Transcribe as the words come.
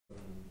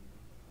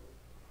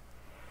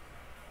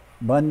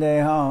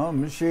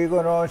Bandeham Shri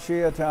Guru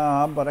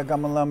Shiyata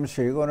Parakamalam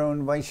Shri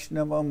Gurun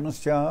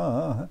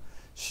Vaishnavamscha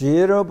Shri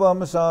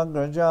Rupam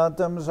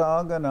Sagrajatam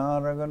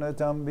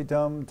Saganaraganatam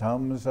Vitam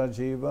Tam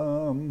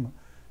Sajivam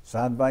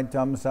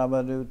Sadvaitam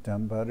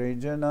Savadutam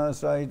Parijana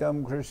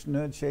Saitam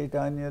Krishna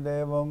Chaitanya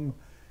Devam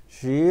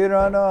Shri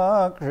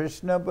Radha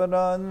Krishna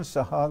Padan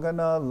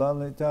Sahagana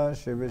Lalita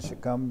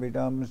Shivishikam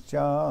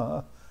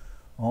Vidamscha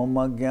Om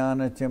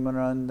Jnana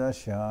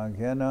Timarandasya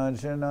Jnana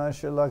Jana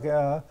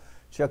Shalakya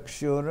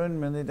Chakshurun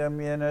Militam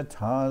Yena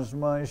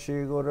Tasma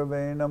Shri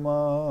Gurave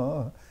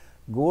Namah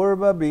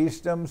Gurva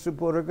Bhistam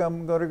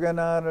Supurkam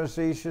Gurganara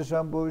Sesha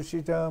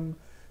Sambhushitam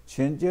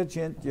Chintya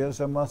Chintya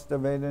Samasta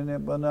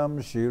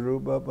Vedanipanam Shri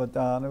Rupa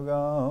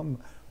Patanugam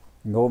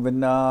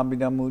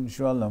Govindabhidam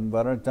Ujjwalam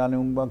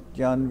Varatanum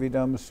Bhaktyan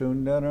Vidam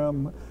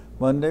Sundaram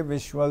Vande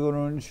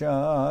Vishwagurun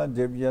Shah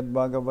Divyat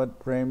Bhagavat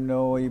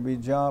Premno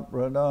Ibija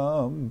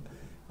Pradam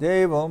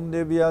Devam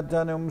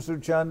Divyatanum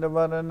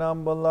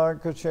Suchandavaranam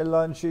Balarka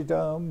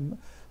Shelanchitam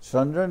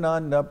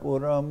Sandrananda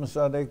Puram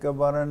Sadeka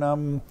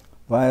Varanam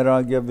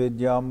Vairagya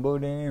Vidyam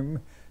Buddhim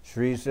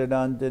Sri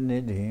Siddhanta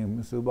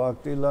Nidhim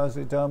Subhakti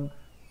Lasitam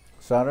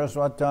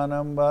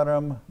Saraswatanam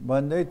Varam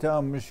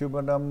Bandetam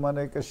Shubhadam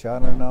Madeka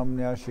Sharanam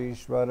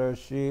Nyashishvara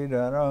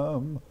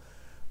Shridaram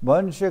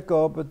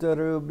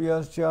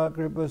Vanshakopatarubyas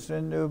Chakripa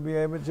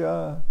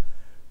Sindhubhyevacha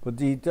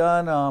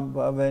Patitanam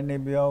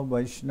Pavanibhyo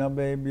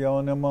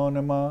Vaishnavebhyo Namo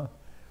Namah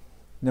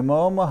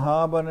Namo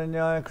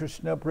Mahabharanyaya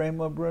Krishna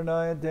Prema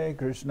Pranayate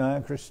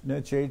Krishna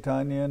Krishna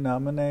Chaitanya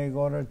Namane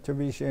Gaura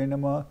Tavishe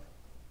Namah.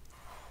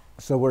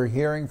 So we're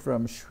hearing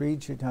from Sri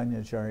Chaitanya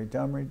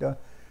Charitamrita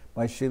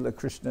by Srila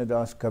Krishna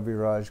Das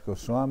Kaviraj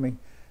Goswami,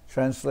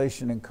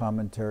 translation and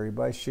commentary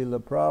by Srila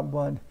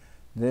Prabhupada.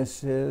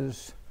 This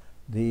is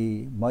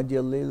the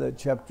Madhya-lila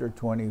chapter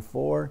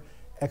 24,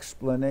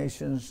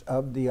 explanations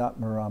of the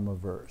Atmarama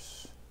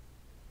verse.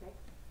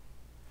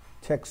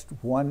 Text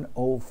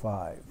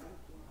 105.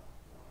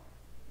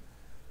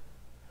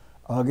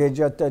 Age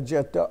jata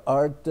jata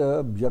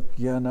arta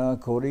bhyakyana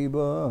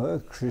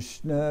koriba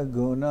Krishna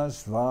guna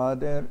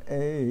svader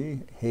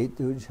e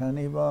hetu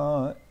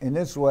jhaniva. In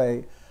this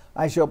way,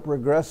 I shall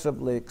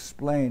progressively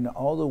explain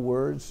all the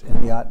words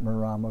in the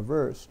Atmarama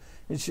verse.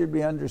 It should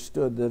be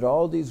understood that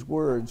all these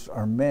words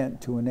are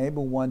meant to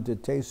enable one to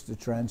taste the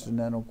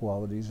transcendental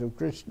qualities of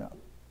Krishna.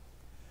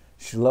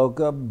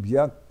 Shloka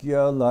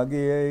bhyakya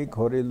lagye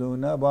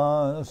koriluna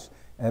vas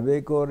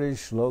eve kori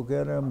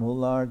shlokara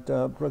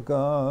mularta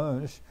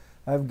prakash.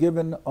 I've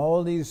given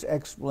all these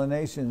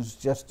explanations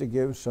just to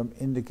give some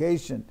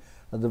indication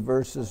of the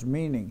verse's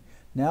meaning.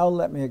 Now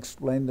let me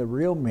explain the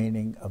real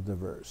meaning of the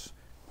verse.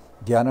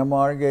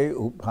 Gyanamarge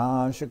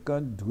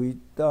upashaka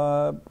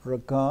dvita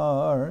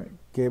prakar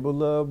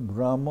Kevala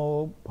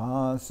Brahmo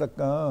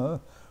Pasaka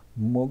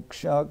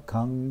Moksha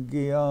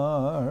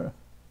Kangyar.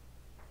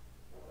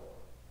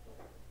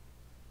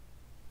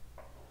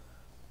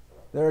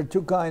 There are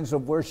two kinds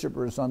of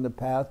worshippers on the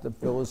path of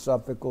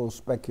philosophical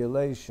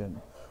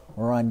speculation,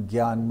 or on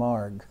Gyan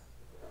Marg.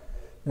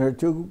 There are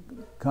two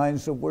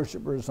kinds of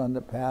worshippers on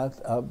the path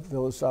of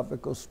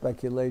philosophical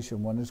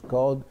speculation. One is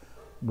called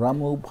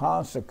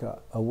Brahmopasaka,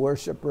 a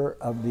worshipper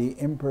of the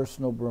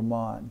impersonal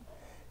Brahman,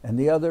 and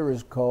the other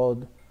is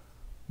called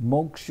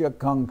Moksha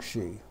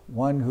Kankshi,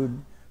 one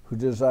who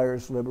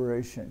desires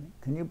liberation.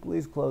 Can you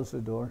please close the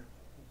door?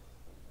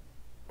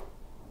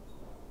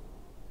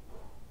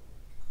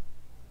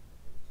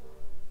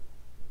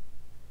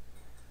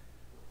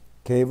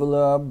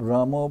 Kevala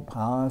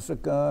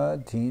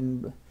Brahmopasaka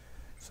Teen.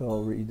 So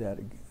I'll read that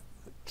again.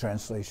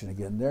 Translation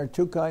again. There are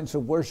two kinds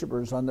of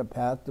worshippers on the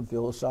path to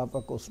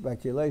philosophical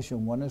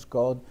speculation. One is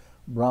called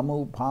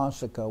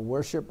Brahmopasaka,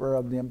 worshipper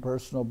of the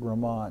impersonal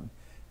Brahman,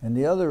 and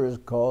the other is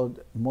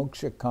called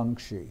Moksha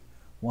Kankshi,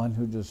 one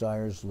who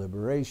desires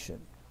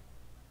liberation.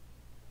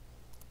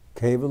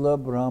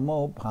 Kevala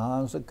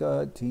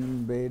Brahmopasaka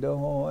Teen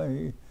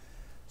Bedahoy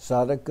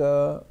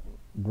Sadaka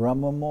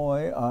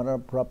Brahmamoy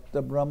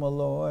Araprapta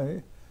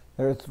Brahmaloy.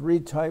 There are three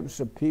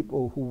types of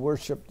people who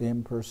worship the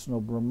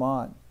impersonal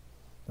Brahman.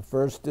 The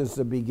first is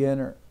the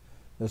beginner.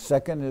 The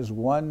second is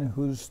one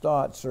whose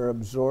thoughts are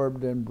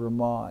absorbed in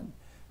Brahman.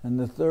 And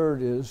the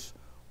third is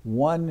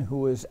one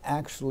who is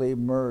actually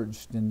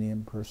merged in the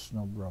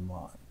impersonal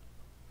Brahman.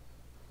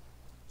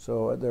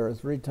 So there are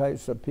three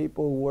types of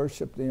people who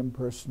worship the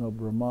impersonal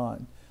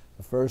Brahman.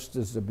 The first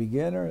is the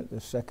beginner,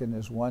 the second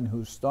is one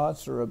whose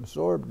thoughts are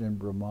absorbed in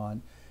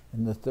Brahman,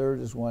 and the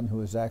third is one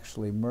who is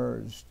actually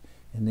merged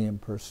in the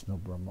impersonal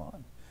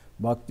Brahman.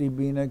 Bhakti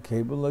bina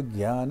kevala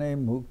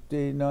jnane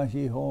mukti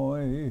nahi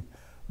hoy,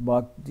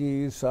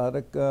 bhakti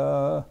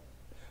sadaka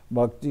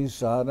Bhakti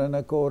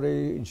sadhana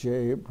kore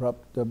je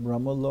prapta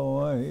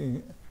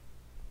brahmaloy.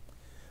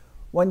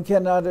 One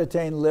cannot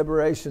attain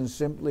liberation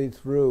simply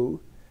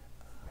through,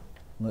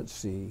 let's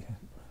see,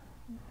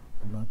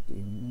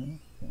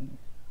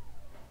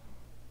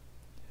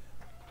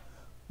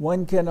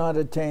 one cannot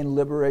attain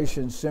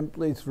liberation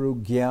simply through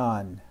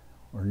gyan,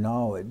 or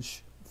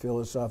knowledge,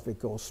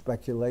 philosophical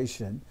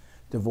speculation,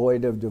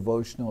 devoid of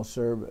devotional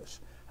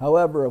service.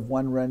 However, if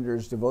one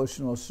renders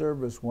devotional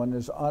service, one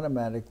is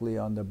automatically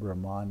on the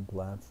Brahman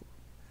platform.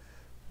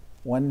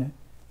 One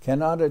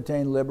cannot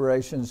attain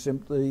liberation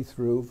simply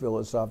through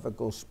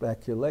philosophical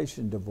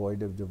speculation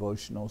devoid of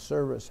devotional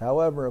service.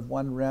 However, if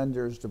one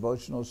renders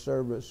devotional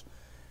service,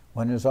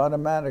 one is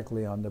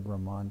automatically on the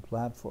Brahman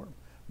platform.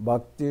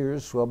 Bhaktir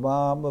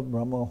swabhava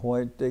brahma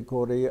hoite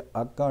kore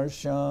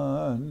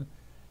akarshan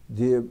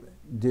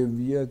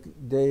divya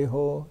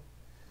deho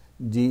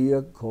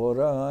diya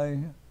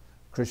korai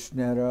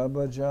krishnara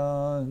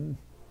bhajan.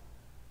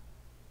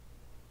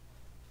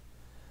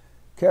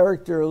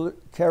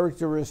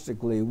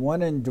 Characteristically,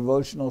 one in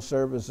devotional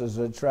service is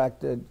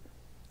attracted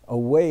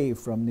away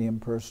from the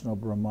impersonal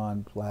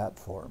Brahman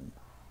platform.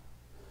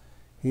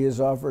 He is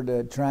offered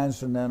a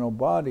transcendental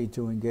body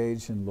to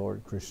engage in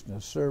Lord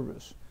Krishna's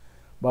service.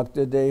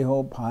 Bhakta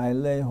deho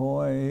paile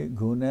hoy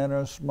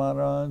gunera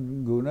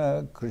smaran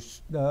guna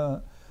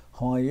Krishna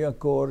hoya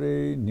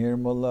kore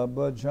nirmala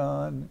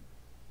bhajan.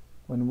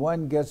 When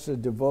one gets a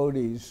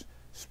devotee's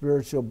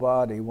spiritual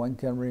body, one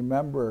can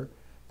remember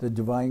the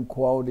divine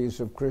qualities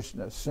of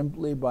Krishna.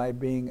 Simply by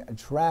being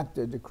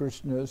attracted to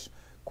Krishna's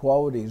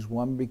qualities,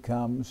 one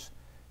becomes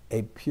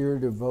a pure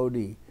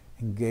devotee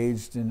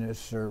engaged in his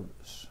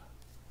service.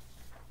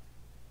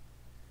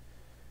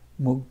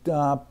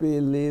 Muktapi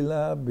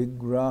lila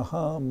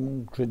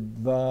vigraham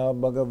kridva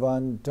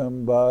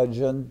bhagavantam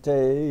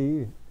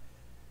bhajante.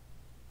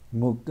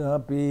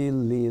 Muktapi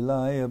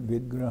lilaya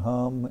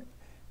vigraham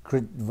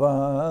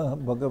kridva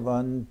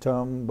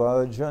bhagavantam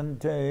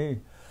bhajante.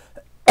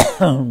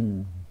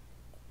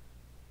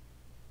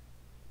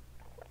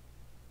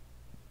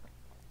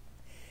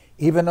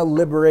 Even a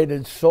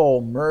liberated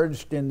soul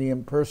merged in the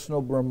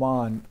impersonal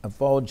Brahman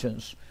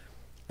effulgence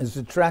is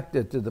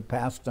attracted to the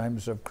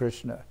pastimes of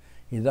Krishna.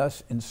 He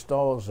thus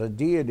installs a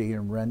deity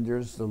and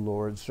renders the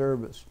Lord's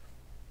service.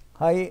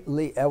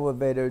 Highly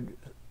elevated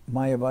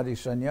Mayavadi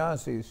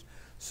sannyasis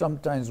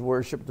sometimes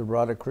worship the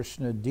Radha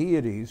Krishna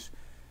deity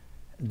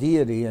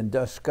and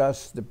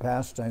discuss the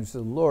pastimes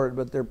of the Lord,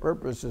 but their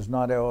purpose is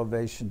not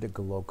elevation to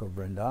Goloka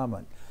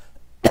Vrindavan.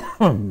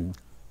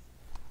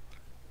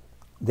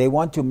 They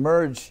want to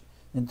merge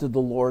into the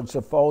Lord's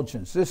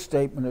effulgence. This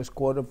statement is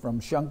quoted from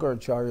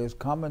Shankaracharya's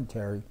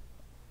commentary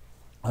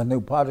on the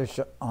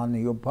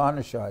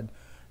Upanishad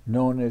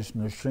known as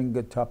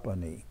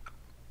Nrsingatapani.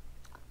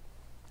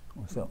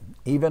 So,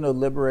 even a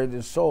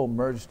liberated soul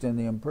merged in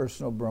the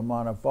impersonal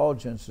Brahman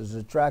effulgence is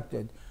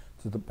attracted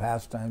to the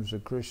pastimes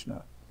of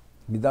Krishna.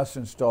 He thus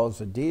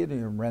installs a deity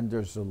and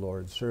renders the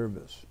Lord's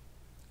service.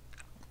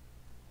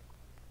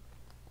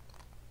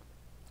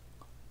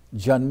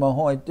 Janma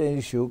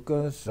hoite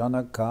shuka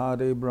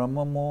sanakare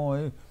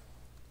brahmamoy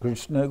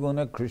Krishna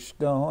guna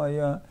Krishna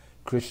hoya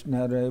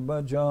Krishna re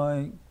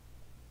bhajai.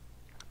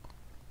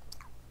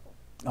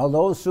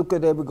 Although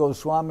Sukadeva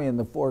Goswami and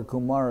the four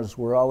Kumaras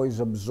were always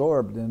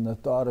absorbed in the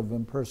thought of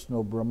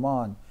impersonal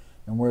Brahman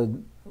and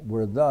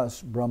were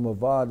thus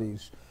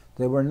Brahmavadis,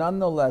 they were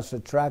nonetheless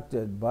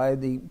attracted by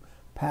the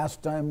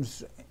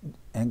pastimes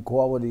and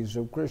qualities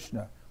of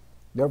Krishna.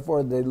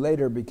 Therefore, they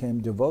later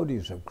became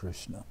devotees of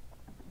Krishna.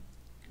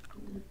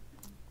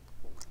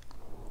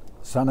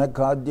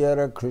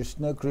 Sanakadyara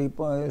Krishna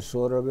Kripa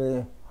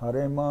Sorabe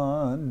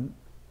Hareman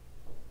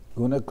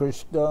Guna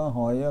Krishna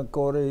Hoya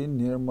Kore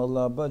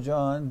Nirmala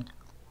Bhajan.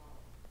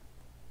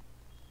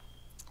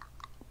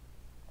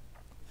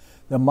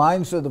 The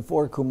minds of the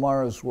four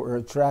Kumaras were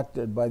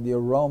attracted by the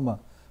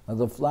aroma of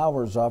the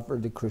flowers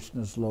offered to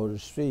Krishna's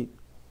lotus feet.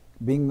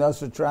 Being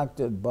thus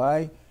attracted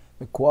by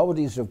the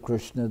qualities of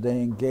Krishna,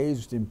 they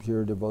engaged in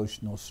pure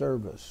devotional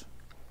service.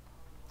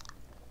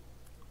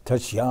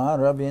 Tasya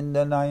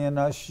Ravinda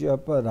Nayanasya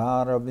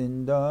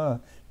Pararavinda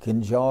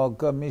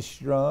Kinjaka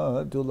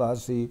Mishra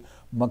Tulasi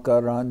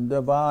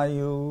Makaranda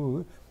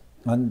Vayu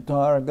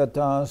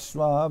Antargata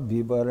Swa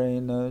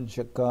Vivarena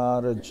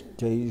Chakara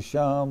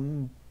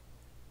Tesham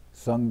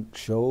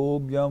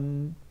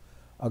Sankshobhyam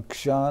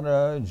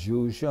Akshara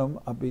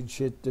Jusham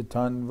Apichitta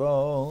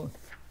Tanvo.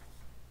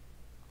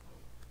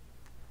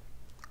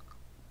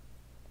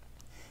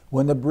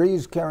 When the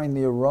breeze carrying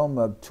the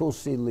aroma of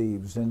tulsi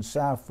leaves and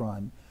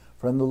saffron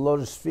from the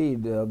lotus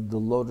feet of the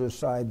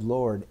lotus-eyed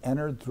Lord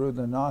entered through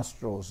the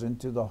nostrils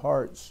into the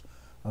hearts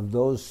of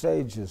those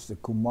sages, the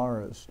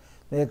Kumaras,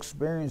 they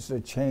experienced a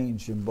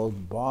change in both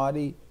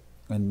body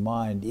and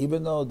mind,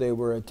 even though they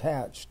were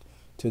attached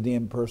to the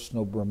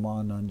impersonal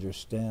Brahman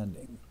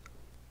understanding.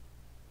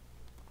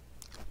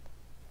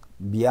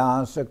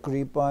 Vyasa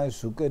kripai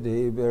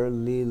sukadever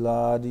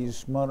liladi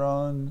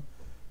smaran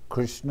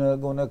Krishna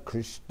guna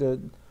Krishna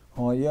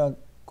hoya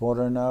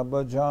korana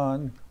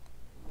bhajan.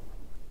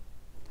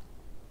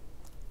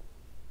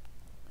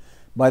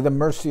 By the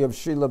mercy of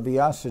Srila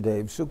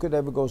Vyasadeva,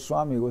 Sukadeva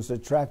Goswami was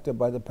attracted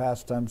by the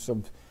pastimes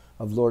of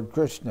Lord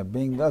Krishna.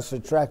 Being thus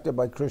attracted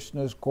by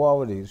Krishna's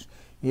qualities,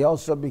 he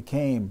also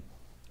became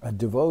a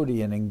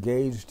devotee and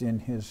engaged in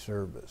his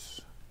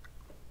service.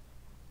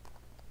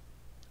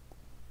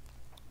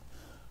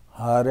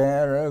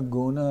 Harera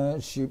guna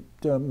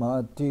shipta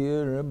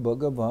matir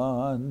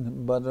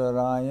bhagavan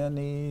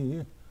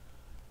badarayani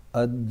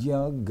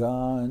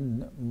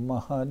Adyagan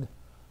Mahad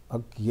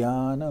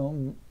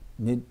Akyanam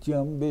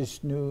Nityam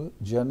Vishnu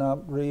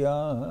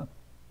Janapriya.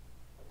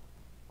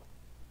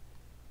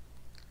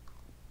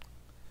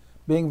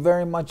 Being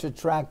very much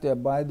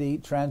attracted by the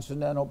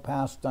transcendental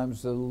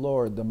pastimes of the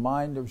Lord, the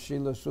mind of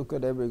Srila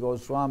Sukadeva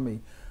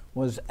Goswami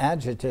was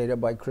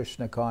agitated by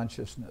Krishna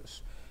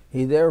consciousness.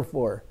 He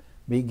therefore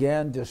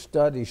began to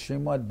study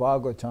Srimad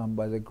Bhagavatam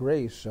by the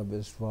grace of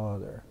his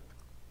father.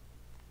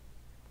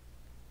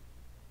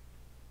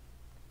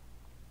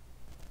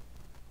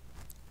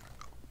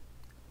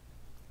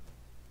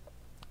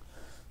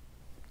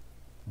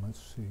 Let's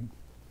see.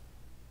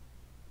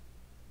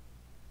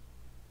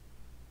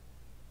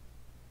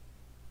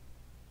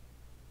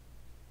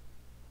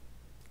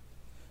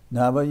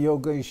 Nava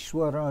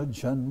Yogeshwara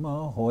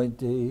Janma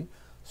Hoite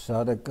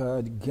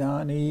Sadaka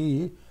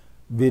Jnani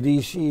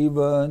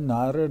Virishiva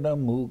Narada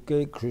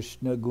Mukhe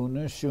Krishna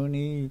Guna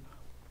Shuni.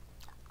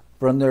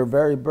 From their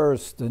very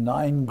births, the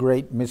 9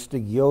 great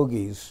mystic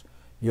yogis,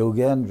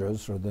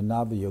 Yogendras, or the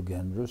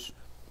Nava-Yogendras,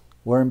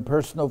 were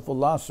impersonal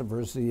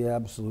philosophers of the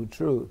absolute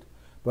truth.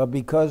 But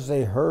because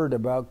they heard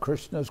about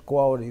Krishna's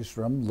qualities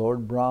from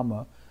Lord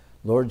Brahma,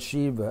 Lord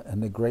Shiva,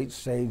 and the great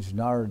sage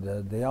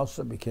Narada, they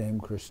also became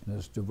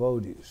Krishna's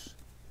devotees.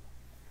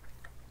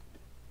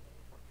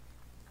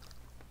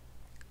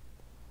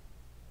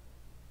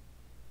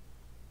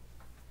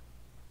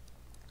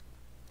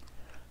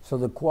 So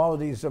the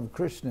qualities of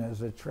Krishna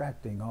is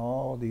attracting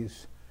all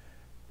these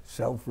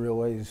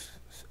self-realized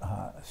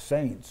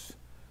saints,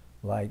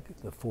 like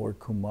the 4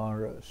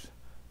 Kumaras,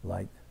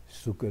 like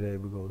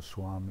Sukadeva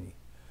Goswami,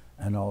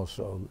 and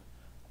also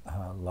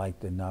like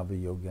the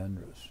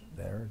Nava-Yogendras.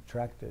 They're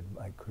attracted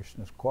by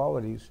Krishna's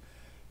qualities,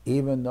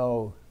 even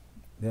though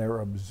they're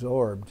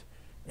absorbed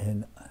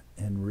in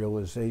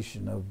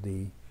realization of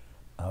the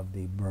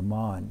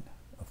Brahman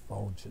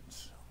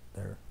effulgence.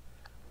 They're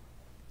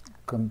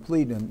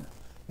complete in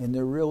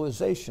their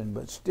realization,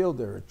 but still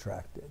they're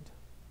attracted.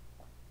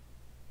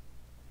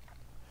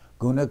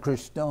 Guna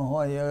Krishna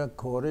Hoya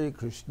Kore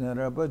Krishna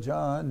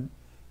Rabajan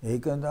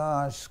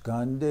Ekadash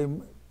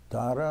Kande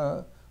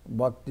Tara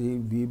Bhakti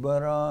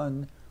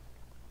Vibaran.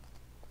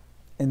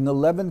 In the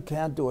 11th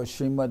canto of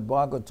Srimad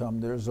Bhagavatam,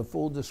 there is a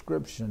full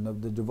description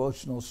of the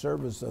devotional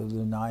service of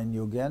the 9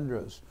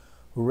 Yogendras,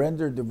 who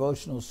rendered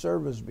devotional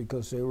service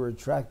because they were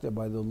attracted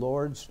by the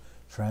Lord's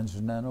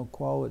transcendental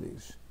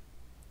qualities.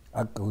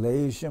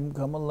 Aklesham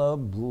Kamala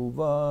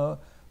Bhuva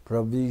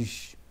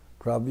Pravishya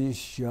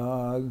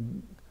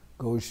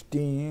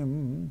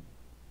Goshtim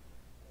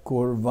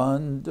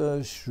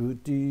Korvanta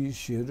Shruti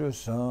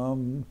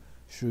Shirasam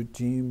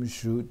Shrutim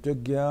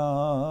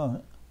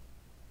Shrutagya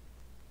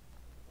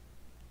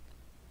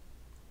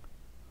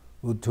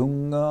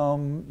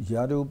Utungam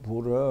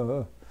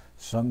Yadupura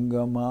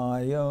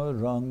Sangamaya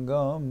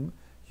Rangam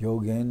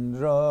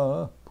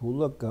Yogendra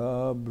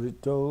Pulaka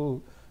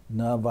Brito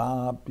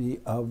Navapi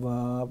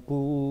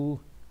Avapu.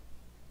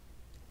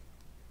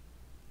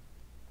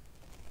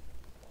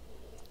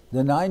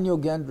 The 9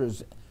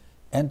 Yogendras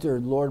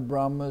entered Lord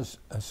Brahma's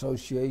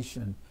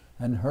association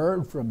and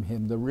heard from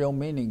him the real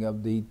meaning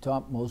of the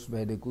topmost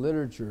Vedic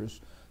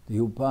literatures, the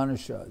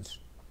Upanishads.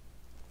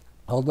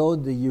 Although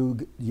the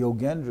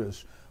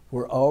Yogendras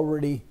were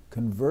already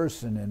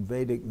conversant in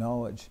Vedic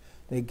knowledge,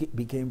 they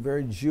became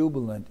very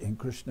jubilant in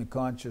Krishna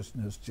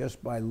consciousness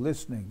just by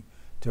listening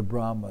to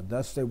Brahma.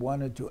 Thus they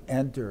wanted to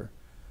enter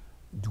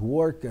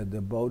Dwarka, the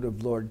abode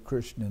of Lord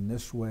Krishna, in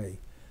this way.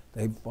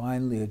 They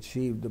finally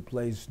achieved a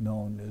place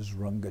known as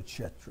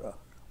Rangachetra.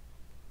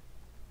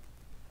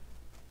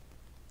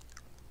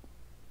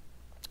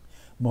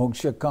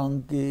 Moksha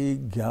Kanki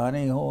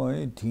Jnani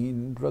Hoy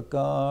Teen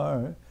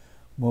Prakar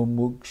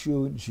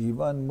Mumukshu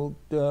Jivan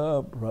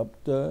Mukta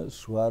Prapta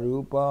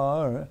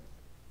Swarupar.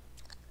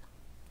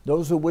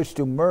 Those who wish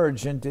to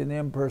merge into the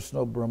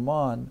impersonal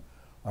Brahman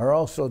are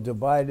also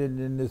divided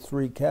into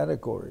 3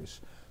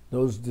 categories: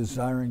 those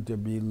desiring to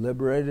be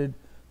liberated,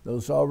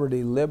 those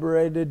already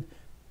liberated,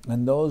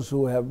 and those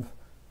who have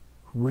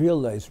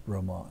realized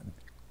Brahman.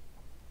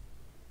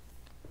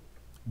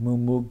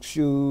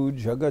 Mumukshu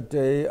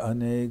Jagate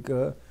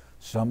Aneka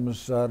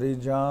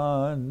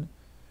Samsarijan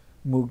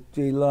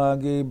Mukti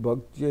Lagi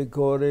Bhakti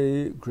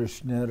Kore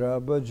Krishna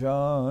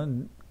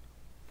Rabajan.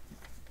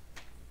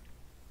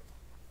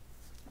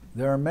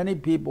 There are many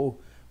people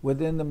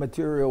within the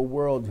material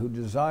world who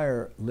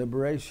desire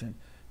liberation.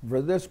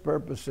 For this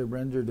purpose, they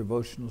render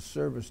devotional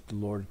service to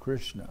Lord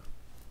Krishna.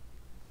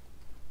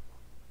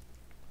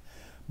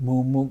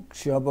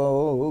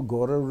 Mumukshavo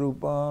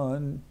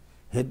Gorarupan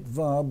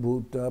Hitva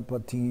Bhuta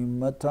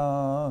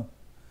Patimata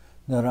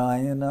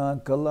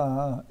Narayana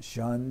Kala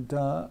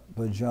Shanta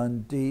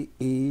Bhajanti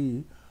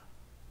E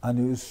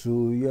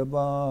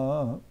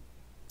Anusuyaba.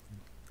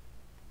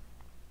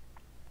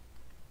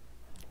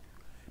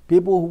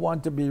 People who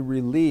want to be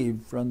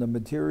relieved from the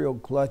material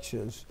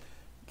clutches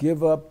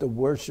give up the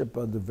worship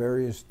of the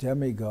various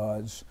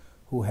demigods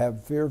who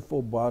have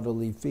fearful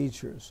bodily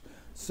features.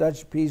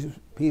 Such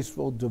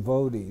peaceful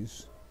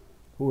devotees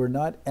who are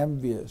not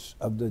envious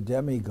of the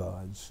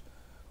demigods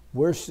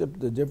worship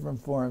the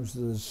different forms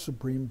of the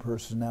Supreme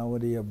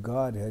Personality of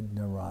Godhead,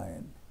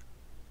 Narayan.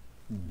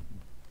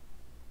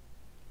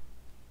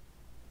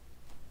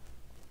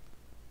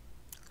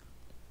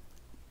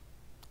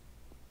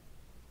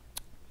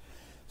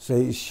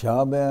 Say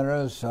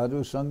Shabara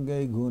Sadhu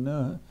Sange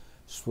Guna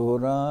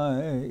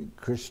Svorai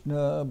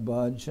Krishna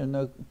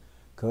Bhajana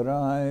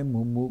Karai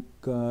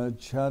Mumukha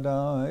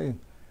Chadai.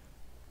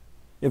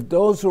 If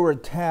those who are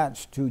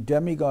attached to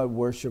demigod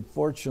worship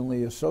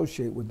fortunately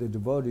associate with the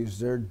devotees,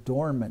 their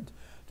dormant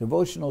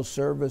devotional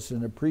service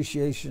and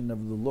appreciation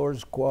of the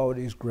Lord's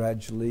qualities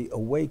gradually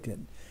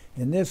awaken.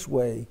 In this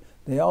way,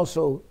 they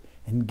also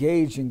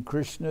engage in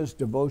Krishna's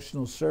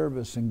devotional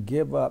service and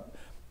give up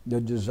the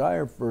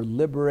desire for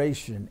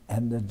liberation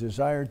and the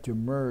desire to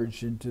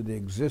merge into the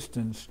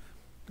existence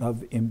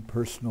of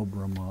impersonal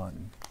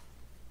Brahman.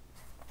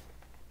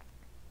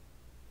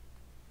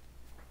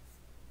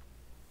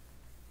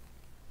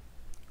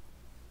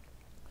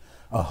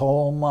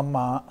 Aho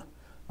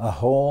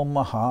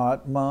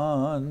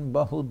Mahatman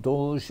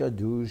Bahudosha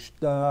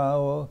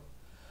Dushtao.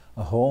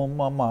 Aho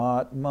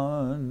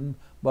Mahatman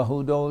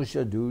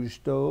Bahudosha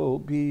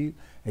Dushtopi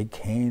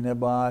Ekena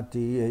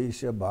Bhati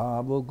Esha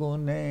Bhava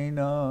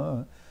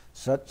Gunena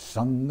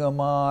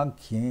Satsangama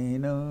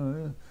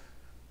Kyena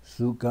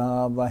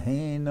Sukha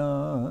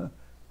Vahena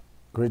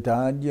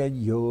Kritadya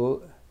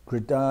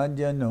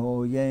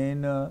no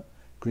Yena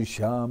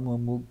Krishama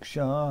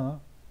Muksha.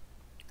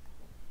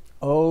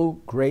 O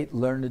great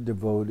learned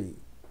devotee,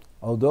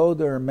 although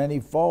there are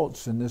many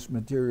faults in this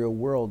material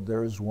world,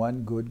 there is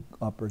one good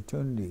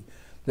opportunity: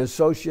 the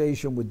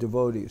association with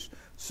devotees.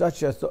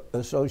 Such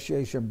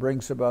association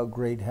brings about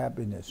great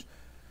happiness.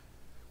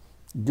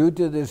 Due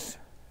to this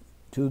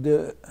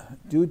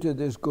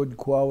good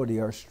quality,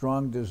 our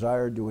strong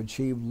desire to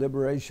achieve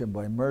liberation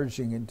by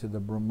merging into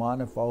the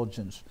Brahman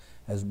effulgence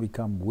has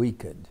become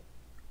weakened.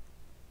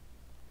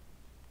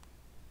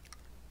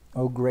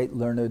 O great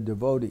learned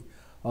devotee,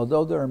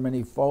 although there are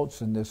many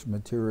faults in this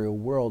material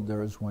world,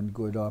 there is one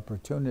good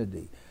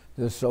opportunity: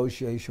 the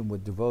association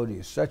with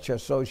devotees. Such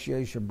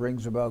association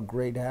brings about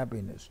great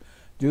happiness.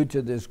 Due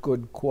to this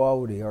good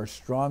quality, our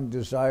strong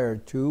desire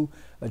to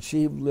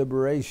achieve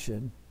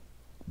liberation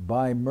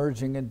by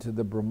merging into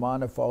the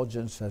Brahman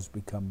effulgence has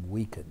become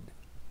weakened.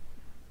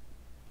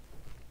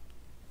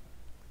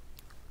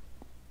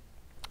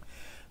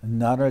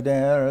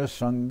 Naradara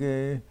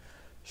Sange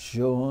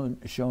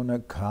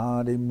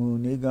Shonakari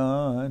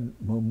Munigan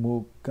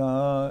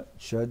Mumukha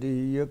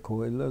Chadiya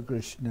Koila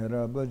Krishna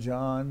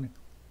Bhajan.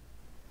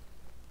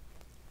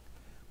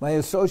 By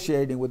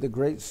associating with the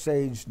great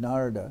sage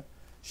Narada,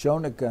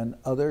 Shonaka and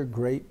other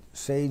great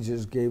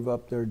sages gave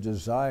up their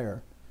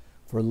desire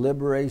for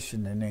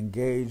liberation and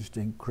engaged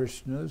in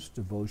Krishna's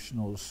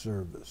devotional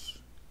service.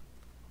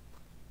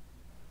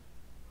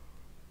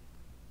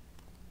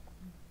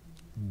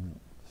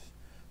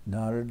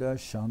 Narada,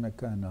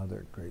 Shonaka, and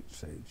other great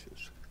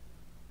sages,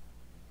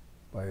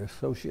 by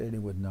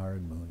associating with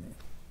Narad Muni,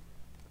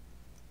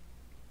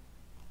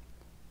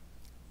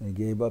 they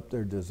gave up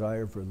their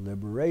desire for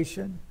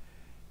liberation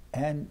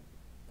and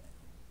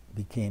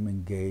became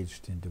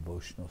engaged in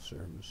devotional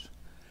service.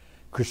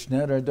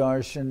 Krishnara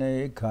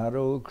darshane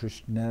karo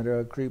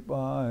Krishnara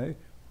kripai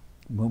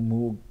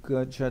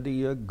mumukha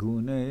chadiya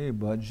gune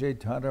bhaje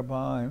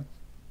tarabai.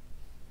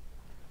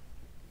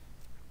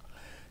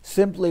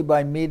 Simply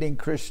by meeting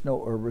Krishna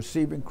or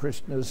receiving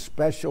Krishna's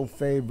special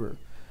favor,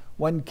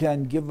 one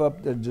can give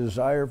up the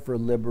desire for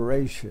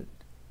liberation.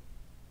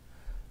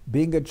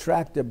 Being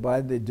attracted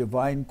by the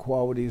divine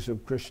qualities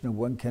of Krishna,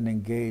 one can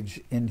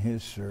engage in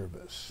his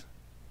service.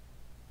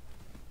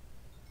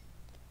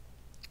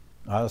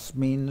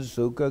 Asmin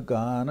sukha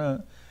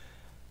gana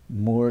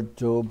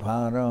murto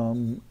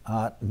param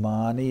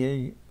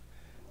atmani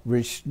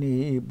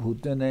rishni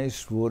bhutane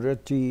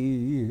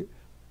swarati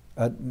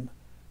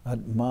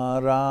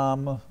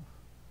Atmarama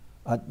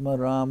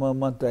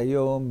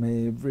matayo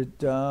me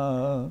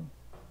vrita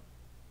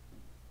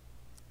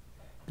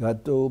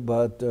gato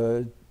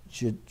bata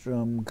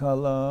chitram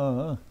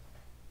kala.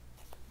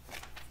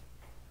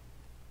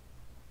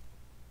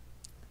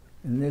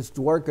 In this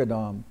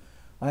Dwarkadam,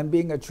 I'm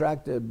being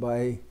attracted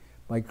by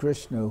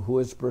Krishna, who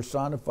is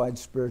personified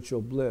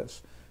spiritual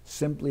bliss.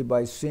 Simply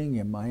by seeing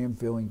him, I am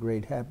feeling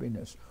great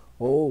happiness.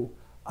 Oh,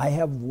 I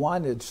have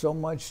wanted so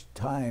much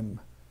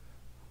time.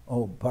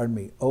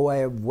 I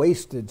have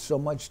wasted so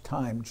much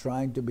time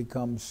trying to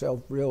become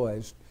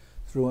self-realized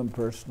through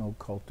impersonal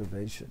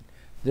cultivation.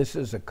 This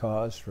is a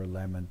cause for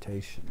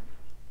lamentation.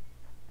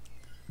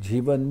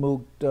 Jivan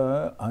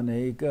mukta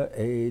aneka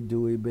e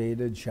dui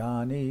beda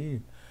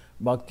jani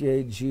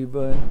bhakti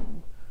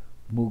jivan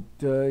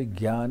mukta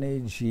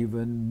jnani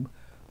jivan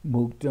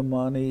mukta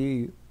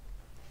mani.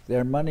 There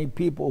are many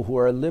people who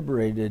are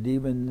liberated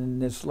even in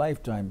this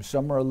lifetime.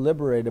 Some are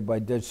liberated by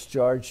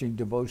discharging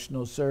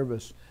devotional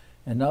service,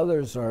 and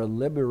others are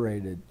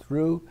liberated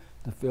through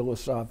the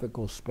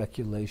philosophical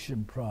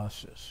speculation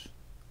process.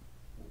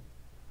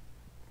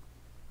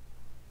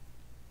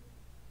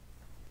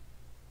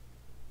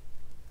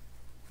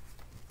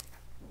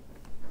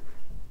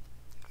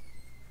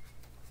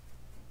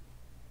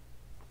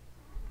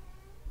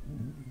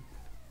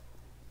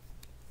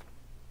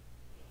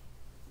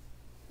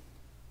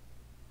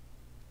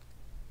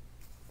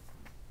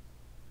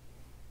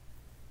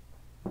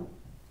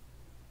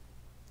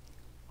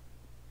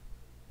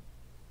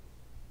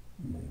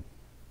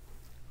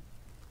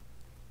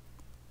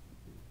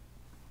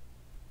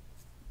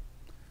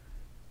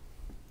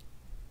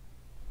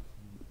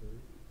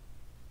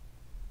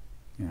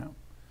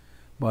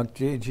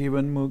 Bhakti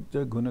Jivan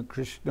Mukta Guna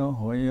Krishna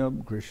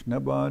Hoyab Krishna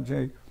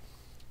Bhaje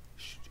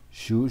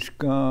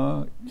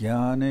Shushka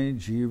Jnane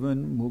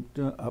Jivan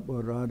Mukta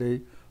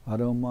Aparade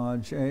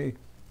Aramaje.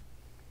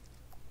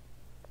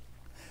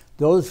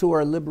 Those who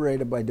are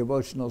liberated by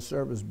devotional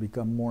service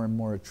become more and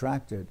more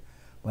attracted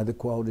by the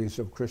qualities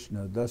of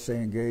Krishna. Thus they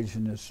engage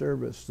in his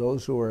service.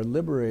 Those who are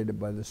liberated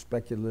by the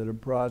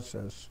speculative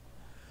process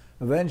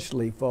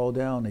eventually fall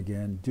down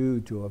again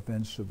due to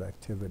offensive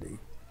activity.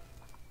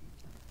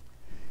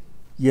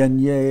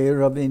 Yanye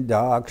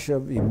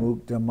Ravindaksha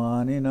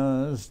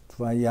Vimuktamaninas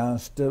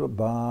Tvayasta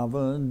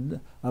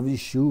Bhavad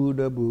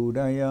Avishuddha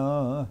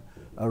Buddhaya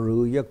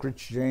Aruya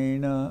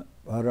Krishna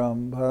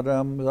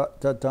Param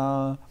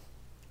Tata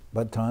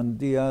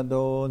Bhatanti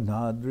Ado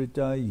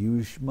Nadrita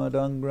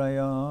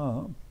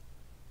Yushmadangraya.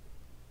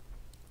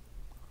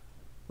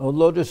 O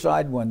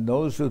lotus-eyed one,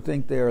 those who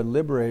think they are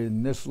liberated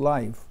in this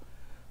life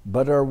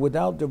but are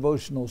without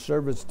devotional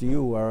service to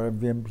you are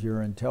of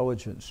impure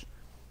intelligence.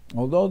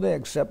 Although they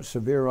accept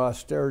severe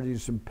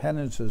austerities and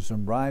penances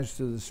and rise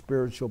to the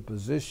spiritual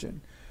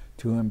position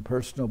to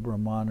impersonal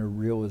Brahmana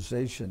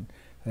realization,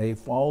 they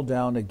fall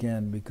down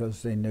again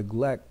because they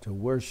neglect to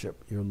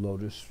worship your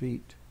lotus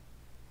feet.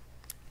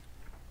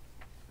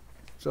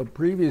 So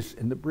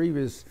in the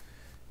previous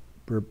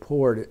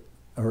purport,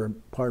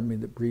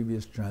 the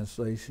previous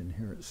translation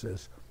here, it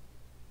says,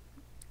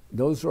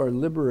 those who are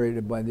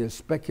liberated by this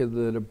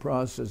speculative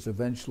process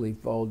eventually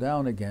fall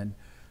down again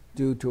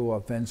due to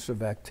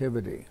offensive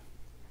activity.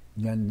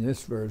 And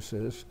this verse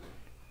is,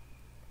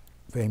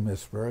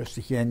 famous verse,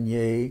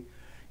 Yenye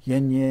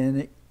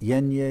Ravindaksha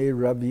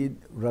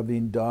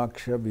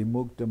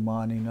Vimukta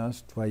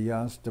Maninas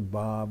Tvayasta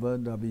Bhava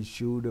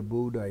Davishuddha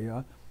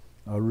Buddhaya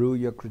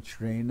Aruya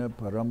Krishna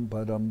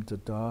Param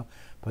Tata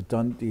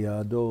Patanti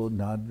Ado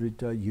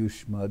Nadrita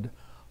Yushmad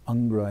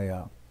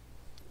Angraya.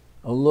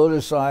 A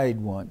lotus-eyed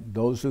one,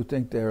 those who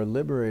think they are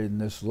liberated in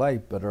this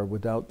life but are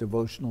without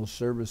devotional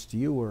service to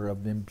you are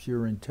of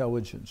impure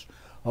intelligence.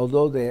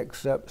 Although they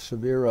accept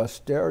severe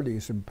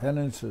austerities and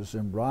penances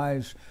and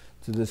rise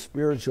to the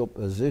spiritual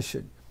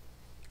position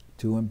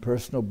to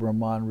impersonal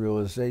Brahman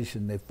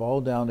realization, they fall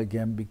down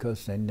again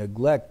because they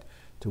neglect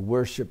to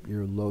worship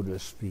your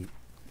lotus feet.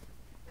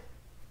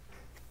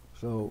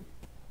 So,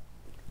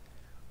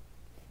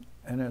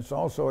 and it's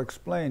also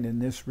explained in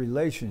this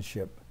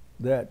relationship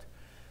that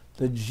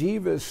the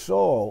jiva's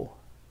soul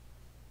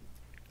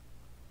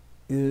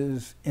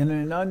is in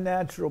an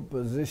unnatural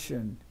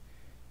position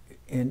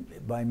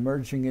by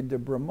merging into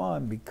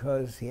Brahman,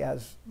 because he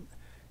has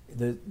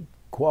the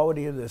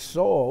quality of the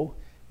soul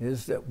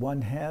is that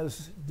one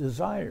has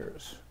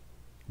desires,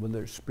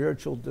 whether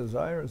spiritual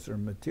desires or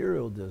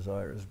material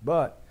desires,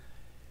 but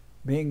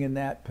being in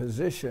that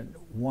position,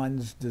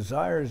 one's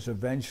desires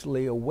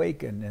eventually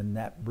awaken, and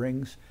that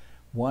brings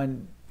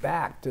one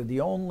back to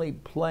the only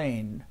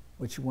plane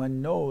which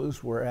one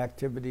knows where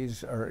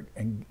activities are,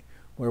 and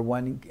where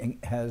one can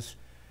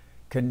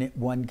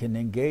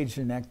engage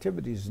in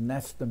activities, and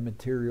that's the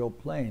material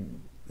plane.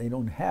 They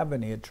don't have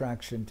any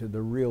attraction to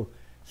the real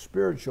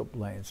spiritual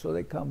plane, so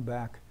they come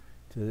back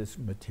to this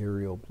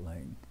material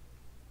plane.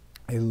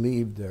 They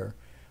leave their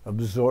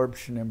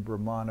absorption in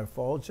Brahman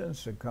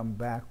effulgence and come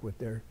back with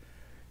their,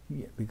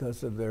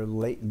 because of their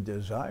latent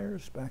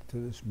desires, back to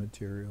this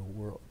material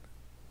world.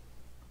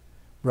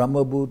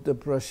 Brahmabhuta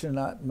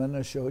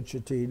prashanatmana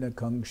shochati na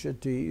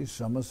kangshati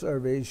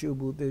samasarveshu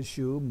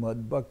bhuteshu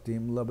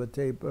madbhaktim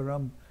labate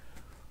param.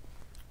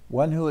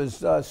 One who is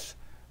thus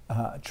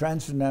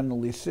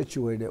transcendentally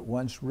situated at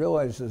once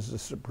realizes the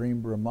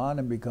Supreme Brahman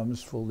and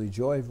becomes fully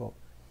joyful.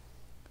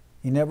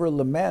 He never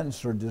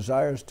laments or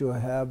desires to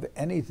have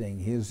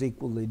anything. He is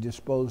equally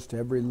disposed to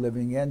every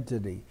living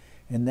entity.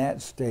 In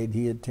that state,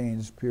 he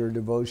attains pure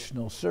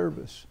devotional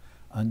service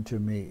unto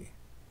me.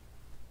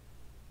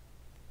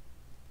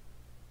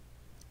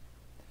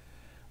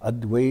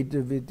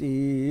 Advaita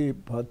viti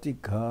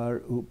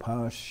patikar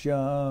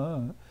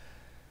upasya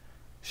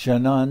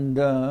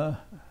Shananda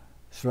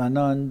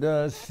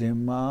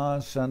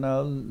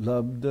Simhasana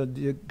Labda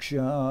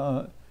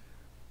Diksha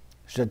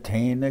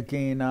Shatena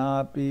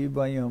Kenapi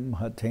Vayam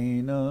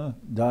Hatena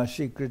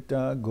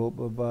Dashikrita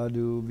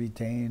Gopavadu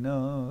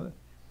Vitena.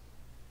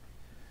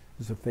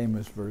 This is a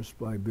famous verse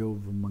by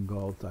Bilva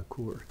Mangal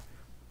Thakur.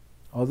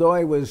 Although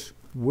I was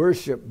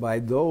worshipped by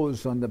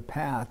those on the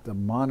path of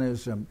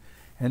monism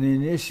and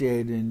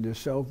initiated into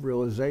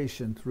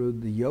self-realization through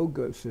the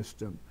yoga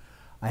system,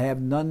 I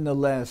have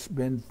nonetheless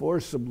been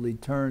forcibly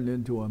turned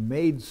into a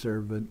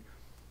maidservant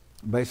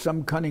by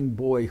some cunning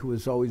boy who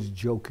was always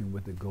joking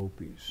with the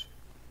gopis.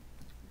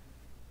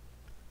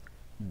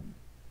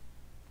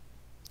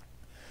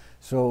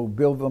 So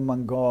Bilva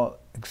Mangal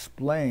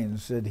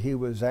explains that he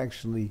was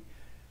actually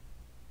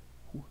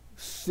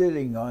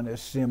sitting on a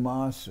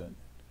simhasan,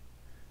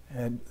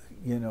 and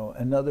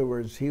in other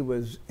words, he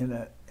was in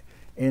a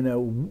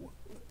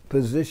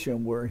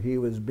position where he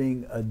was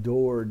being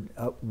adored,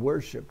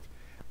 worshipped,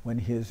 when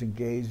he is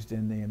engaged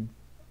in the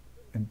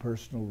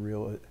impersonal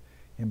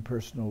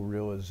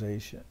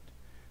realization.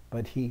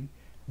 But he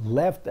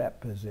left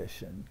that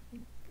position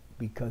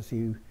because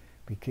he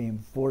became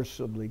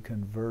forcibly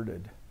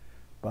converted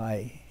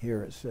by,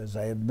 here it says,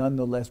 I have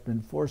nonetheless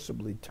been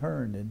forcibly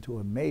turned into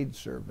a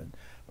maidservant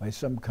by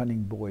some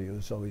cunning boy who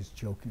was always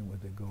joking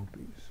with the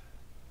gopis.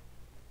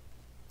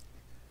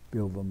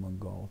 Bilva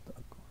Mangal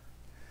Thakur.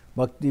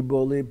 Bhakti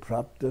bole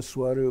prapta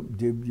swarup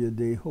divya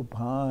deho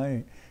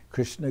pai,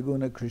 Krishna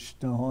guna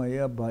Krishna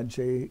hoya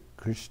bhaje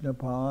Krishna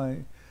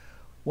pai.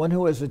 One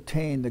who has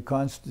attained the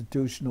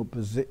constitutional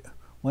position,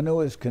 one who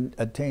has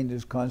attained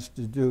his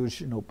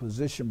constitutional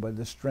position by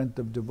the strength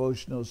of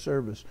devotional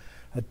service,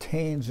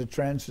 attains a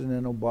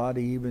transcendental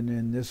body even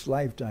in this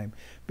lifetime.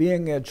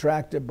 Being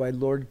attracted by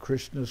Lord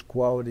Krishna's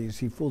qualities,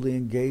 he fully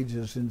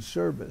engages in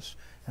service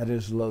at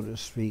his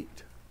lotus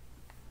feet.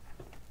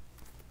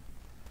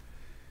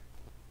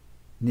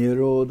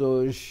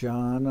 Nirodho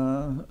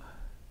Shana,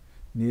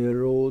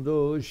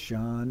 Nirodho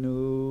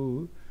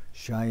Shanu,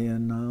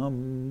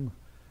 Shayanam,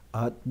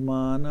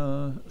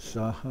 Atmana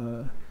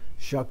Saha,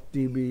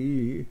 Shakti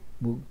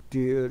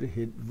Muktir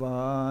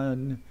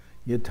Hitvan,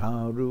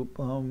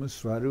 Yatharupam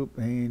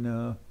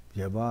Swarupena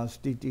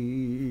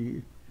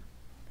Vyavastiti.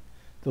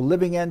 The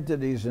living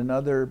entities and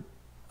other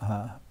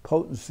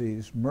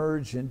potencies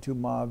merge into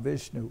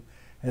Mahavishnu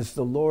as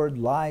the Lord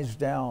lies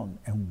down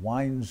and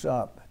winds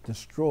up,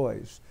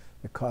 destroys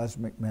the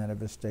cosmic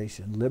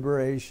manifestation.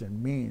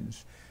 Liberation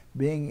means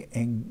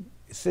being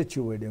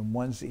situated in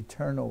one's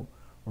eternal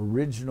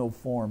original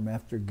form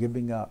after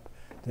giving up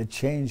the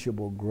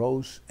changeable,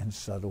 gross, and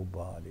subtle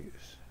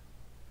bodies.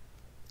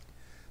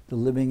 The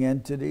living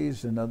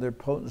entities and other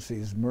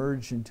potencies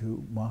merge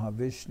into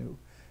Mahavishnu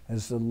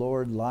as the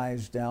Lord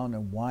lies down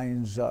and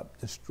winds up,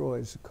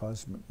 destroys the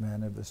cosmic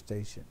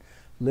manifestation.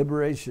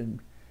 Liberation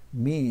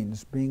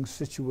means being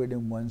situated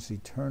in one's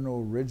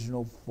eternal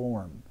original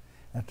form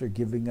after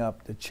giving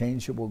up the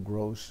changeable,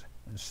 gross,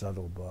 and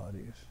subtle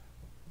bodies.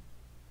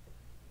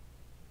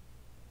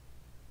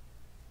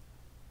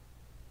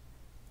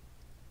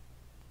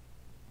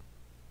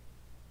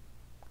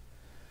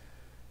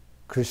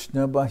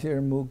 Krishna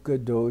Bahir Mukha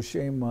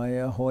Doshe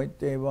Maya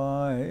Hoite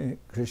Vai,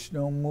 Krishna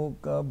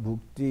Mukha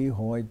Bhukti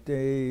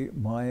Hoite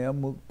Maya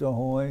Mukta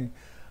Hoy.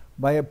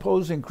 By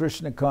opposing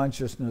Krishna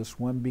consciousness,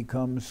 one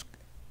becomes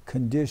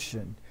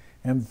conditioned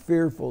and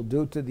fearful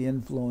due to the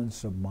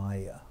influence of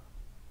Maya.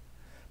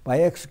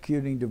 By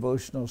executing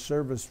devotional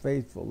service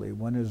faithfully,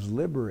 one is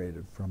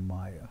liberated from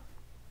Maya.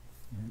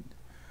 And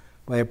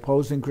by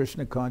opposing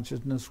Krishna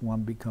consciousness,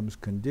 one becomes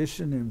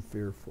conditioned and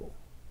fearful.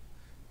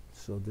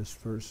 So this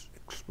verse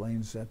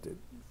explains that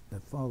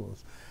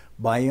follows.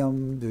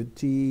 Bayam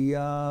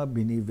dutiya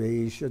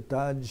binivesha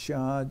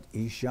tajshad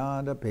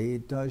ishada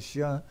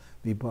petasya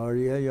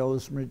viparya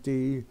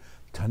yosmriti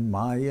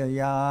tanmaya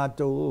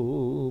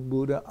yato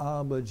buddha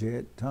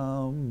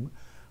abhajetam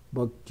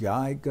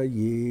bhaktyaika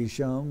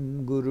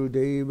yesham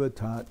gurudeva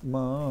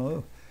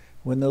tatma.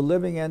 When the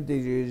living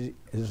entity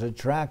is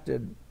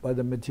attracted by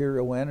the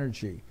material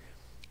energy,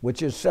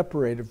 which is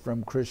separated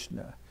from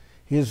Krishna,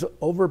 he is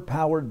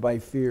overpowered by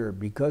fear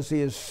because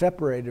he is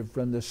separated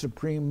from the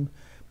Supreme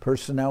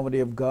Personality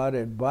of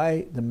Godhead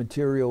by the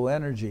material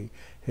energy.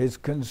 His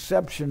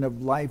conception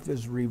of life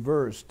is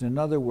reversed. In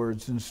other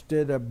words,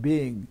 instead of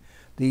being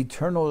the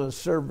eternal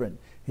servant,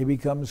 he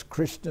becomes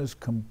Krishna's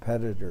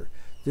competitor.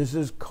 This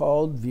is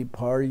called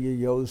Viparya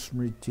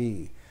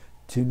Yosmriti.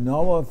 To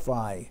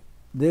nullify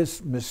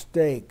this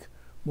mistake,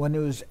 one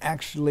who is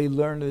actually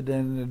learned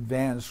and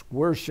advanced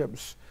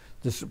worships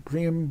the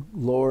Supreme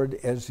Lord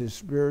as his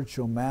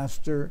spiritual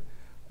master,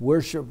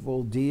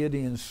 worshipful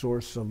deity and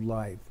source of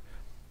life.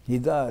 He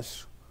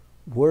thus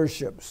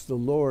worships the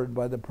Lord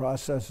by the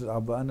process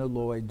of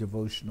unalloyed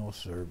devotional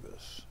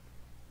service.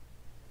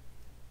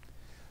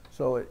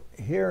 So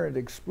here it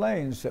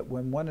explains that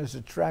when one is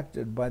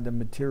attracted by the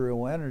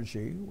material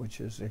energy,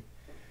 which is a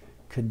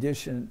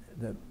condition,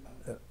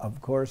 of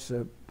course,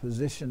 a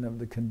position of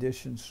the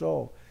conditioned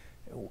soul,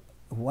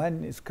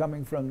 one is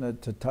coming from the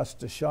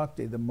Tatastha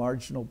Shakti, the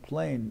marginal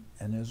plane,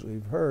 and as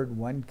we've heard,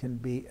 one can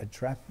be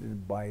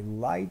attracted by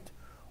light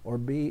or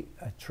be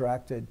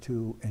attracted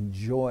to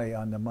enjoy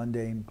on the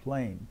mundane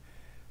plane.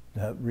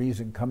 The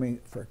reason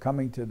for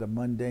coming to the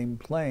mundane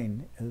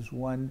plane is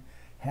one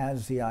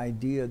has the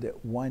idea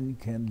that one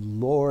can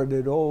lord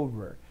it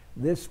over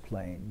this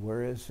plane,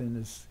 whereas in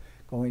this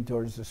going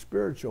towards the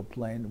spiritual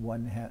plane,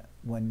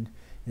 one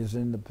is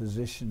in the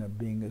position of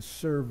being a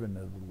servant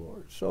of the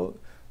Lord. So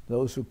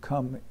those who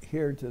come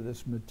here to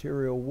this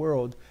material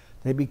world,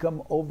 they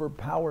become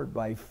overpowered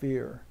by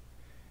fear.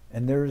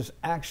 And there's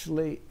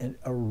actually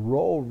a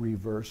role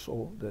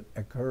reversal that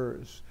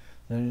occurs.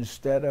 That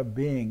instead of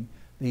being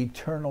the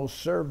eternal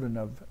servant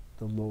of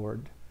the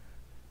Lord,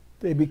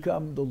 they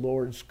become the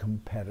Lord's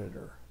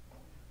competitor.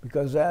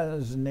 Because that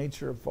is the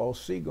nature of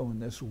false ego in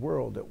this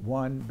world, that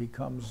one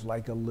becomes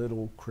like a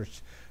little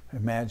Krishna,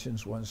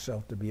 imagines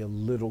oneself to be a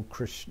little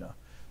Krishna,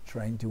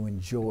 trying to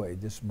enjoy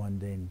this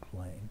mundane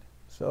plane.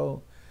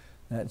 So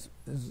this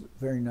is a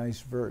very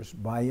nice verse.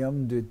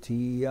 Bayam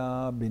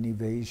dutiya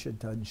binivesha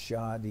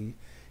tadshadi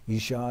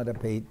ishada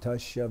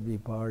petasya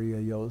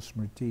viparya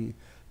yosmriti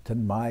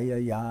tanmaya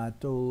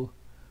yato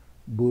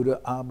Buddha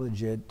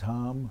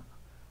abhajetam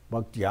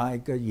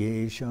bhaktyayaka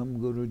yesham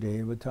guru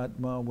deva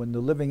tatma. When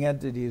the living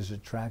entity is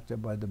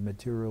attracted by the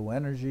material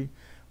energy,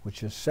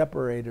 which is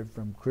separated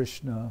from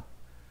Krishna,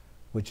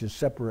 which is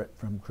separate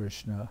from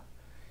Krishna,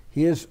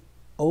 he is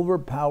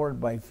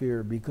overpowered by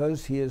fear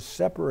because he is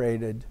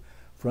separated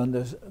from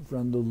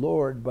the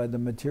Lord by the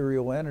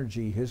material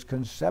energy. His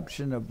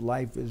conception of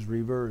life is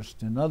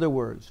reversed. In other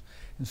words,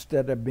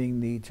 instead of being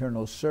the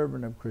eternal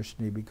servant of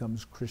Krishna, he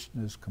becomes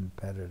Krishna's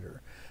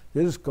competitor.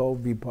 This is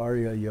called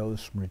viparya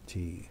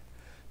smriti.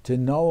 To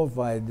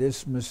nullify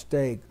this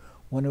mistake,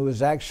 one who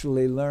is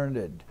actually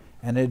learned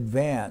and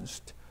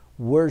advanced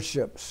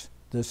worships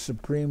the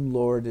Supreme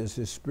Lord as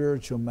his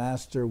spiritual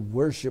master,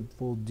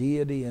 worshipful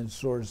deity and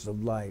source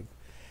of life.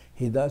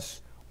 He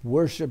thus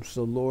worships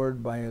the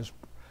Lord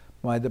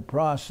by the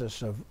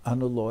process of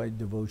unalloyed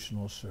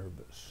devotional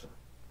service.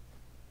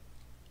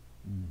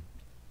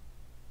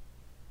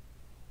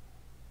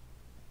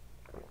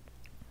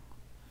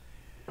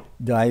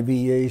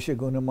 Daivi yesha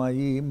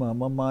gunamayi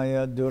mama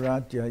maya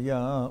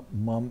duratyaya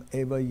mam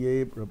eva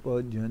ye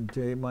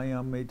prapajante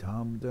mayam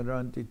etam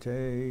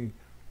tarantite.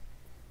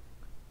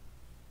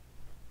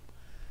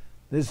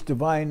 This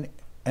divine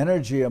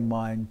energy of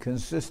mine,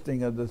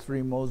 consisting of the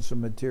three modes of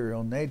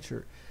material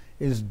nature,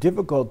 is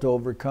difficult to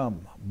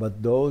overcome,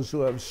 but those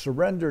who have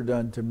surrendered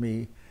unto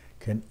me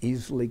can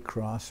easily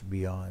cross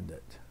beyond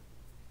it.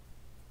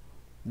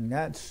 And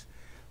that's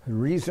the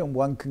reason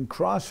one can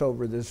cross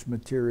over this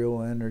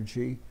material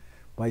energy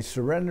by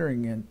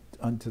surrendering it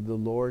unto the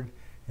Lord,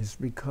 is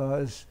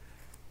because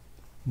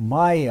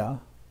Maya,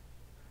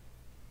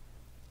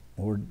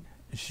 or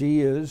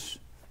she is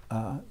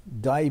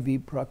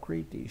Daivi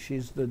Prakriti.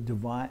 She's the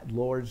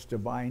Lord's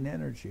divine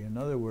energy. In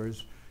other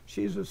words,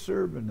 she's a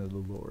servant of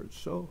the Lord.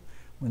 So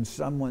when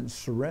someone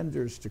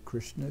surrenders to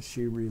Krishna,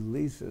 she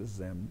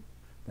releases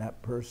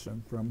that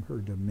person from her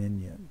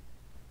dominion.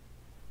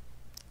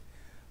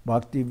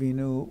 Bhakti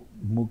vinu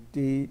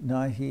mukti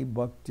nahi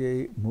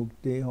bhakti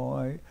mukti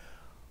hoy.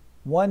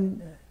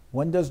 One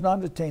does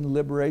not attain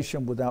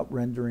liberation without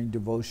rendering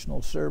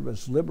devotional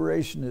service.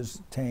 Liberation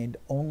is attained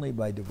only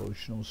by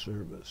devotional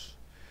service.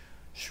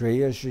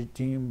 Shreya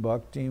Shritim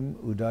Bhaktim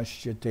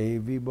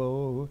Udashyate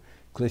Vibho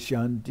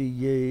Klishyanti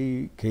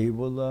Ye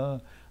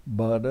Kevala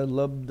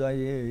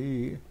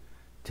Bharalabdaye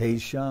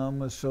Tesham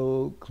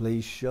Aso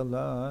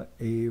Kleshala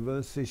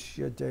Eva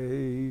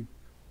Sishyate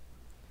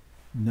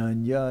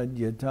Nanyad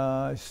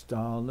Yata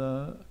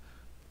Stala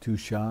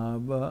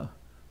Tushava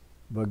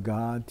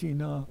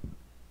Bhagatina.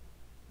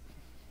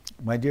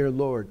 My dear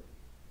Lord,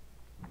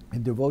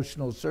 in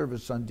devotional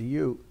service unto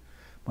you,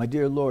 my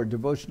dear Lord,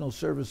 devotional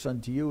service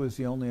unto you is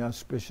the only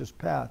auspicious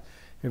path.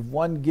 If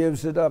one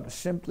gives it up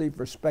simply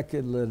for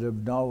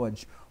speculative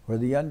knowledge or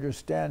the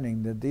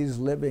understanding that these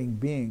living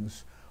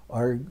beings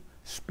are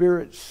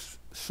spirit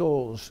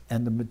souls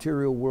and the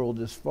material world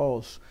is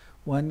false,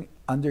 one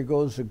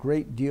undergoes a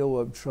great deal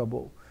of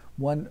trouble.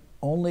 One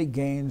only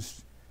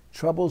gains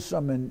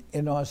troublesome and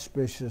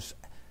inauspicious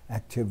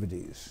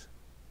activities.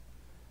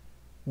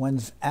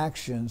 One's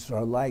actions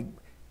are like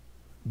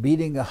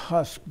beating a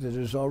husk that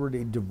is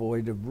already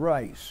devoid of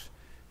rice.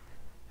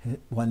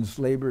 One's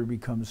labor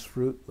becomes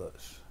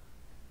fruitless.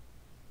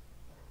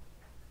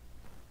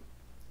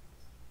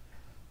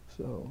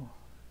 So,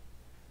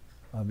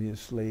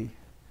 obviously,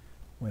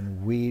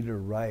 when wheat or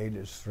rye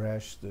is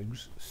threshed, the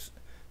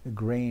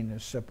grain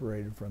is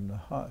separated from the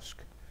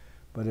husk.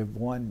 But if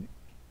one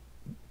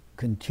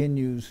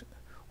continues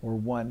or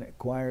one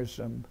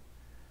acquires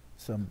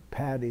some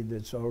paddy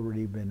that's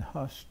already been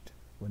husked,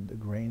 when the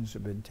grains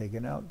have been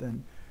taken out,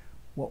 then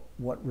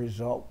what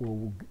result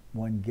will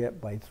one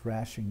get by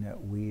thrashing that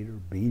wheat or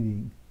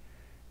beating?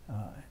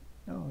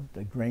 No,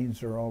 the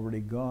grains are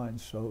already gone,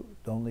 so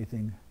the only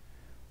thing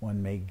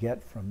one may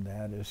get from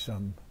that is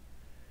some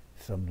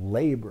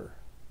labor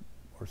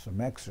or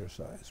some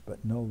exercise,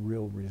 but no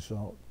real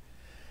result.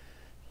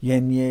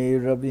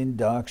 Yenye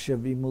ravindaksha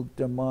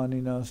vimukta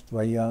maninas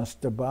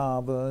tvayasta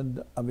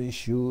bhavad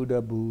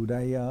avishuddha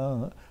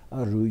buddhaya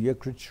aruya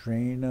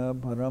kritrena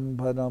param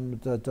param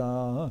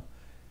tata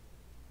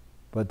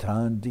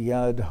patanti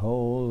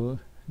adho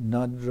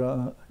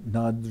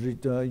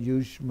nadrita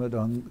yushmad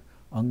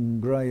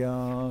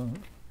angraya.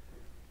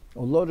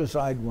 O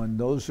lotus-eyed one,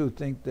 those who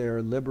think they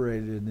are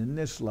liberated in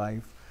this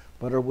life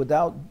but are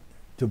without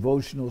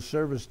devotional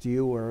service to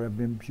you are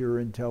of impure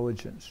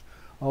intelligence.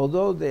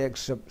 Although they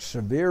accept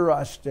severe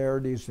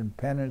austerities and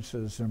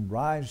penances and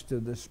rise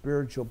to the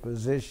spiritual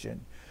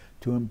position,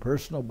 to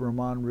impersonal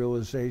Brahman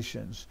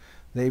realizations,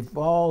 they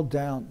fall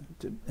down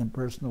to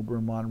impersonal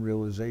Brahman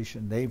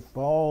realization. They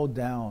fall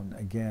down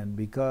again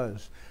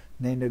because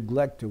they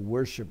neglect to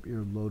worship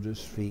your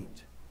lotus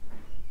feet.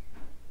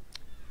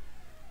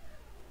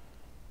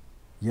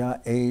 Ya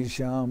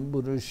esham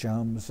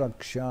purusham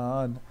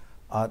sakshad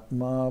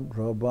atma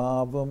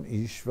prabhavam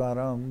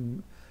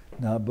ishvaram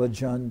na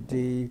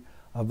bhajanti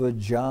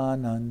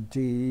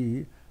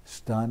avajananti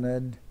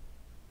stanad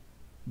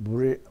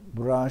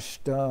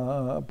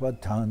brashta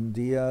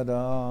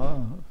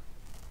patandiyara.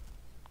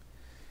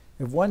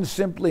 If one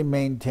simply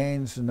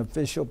maintains an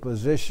official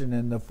position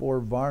in the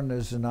 4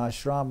 varnas and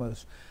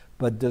ashramas,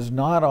 but does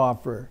not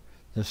offer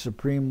the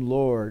Supreme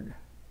Lord,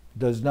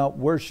 does not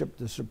worship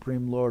the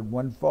Supreme Lord,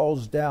 one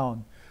falls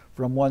down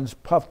from one's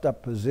puffed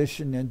up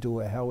position into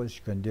a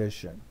hellish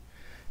condition.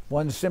 If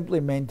one simply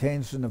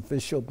maintains an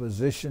official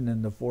position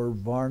in the 4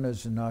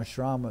 varnas and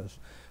ashramas,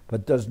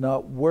 but does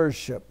not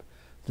worship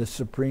the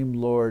Supreme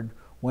Lord,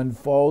 one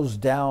falls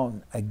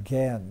down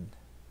again.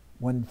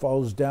 One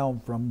falls down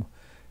from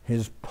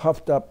his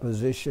puffed up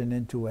position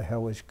into a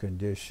hellish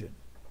condition.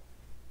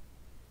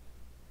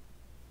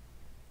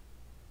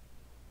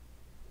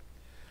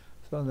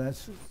 So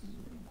that's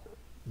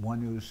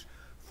one who's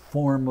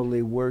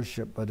formally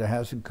worshipped, but it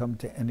hasn't come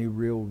to any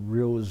real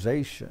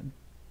realization,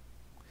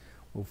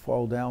 will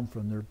fall down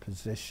from their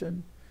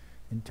position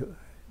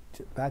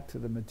back to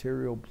the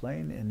material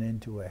plane and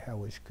into a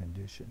hellish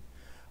condition.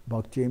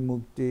 Bhakti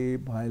mukti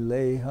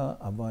bhaileha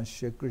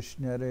avashya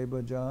krishnare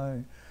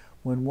bhajai.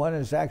 When one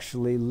is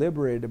actually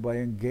liberated by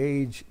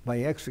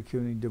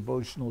executing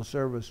devotional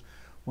service,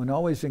 one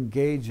always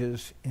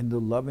engages in the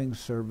loving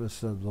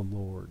service of the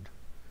Lord.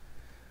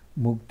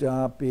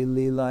 Muktapi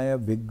lilaya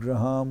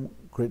vigraham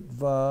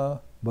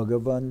kritva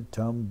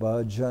bhagavantam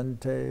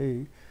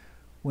bhajante.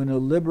 When a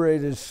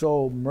liberated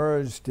soul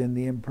merged in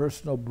the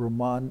impersonal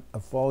Brahman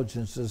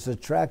effulgence is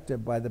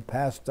attracted by the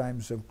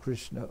pastimes of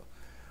Krishna,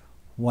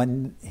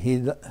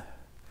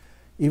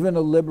 even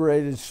a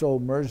liberated soul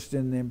merged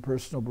in the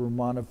impersonal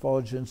Brahman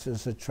effulgence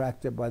is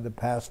attracted by the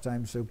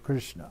pastimes of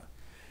Krishna.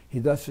 He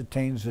thus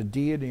attains a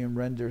deity and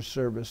renders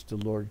service to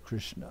Lord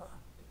Krishna.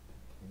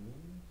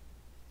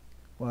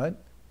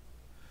 What?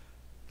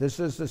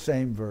 This is the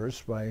same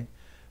verse by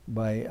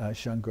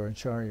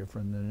Shankaracharya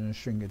from the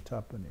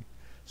Nrsingatapani.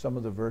 Some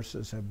of the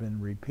verses have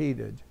been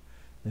repeated.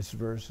 This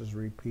verse is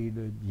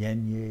repeated,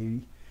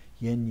 Yenye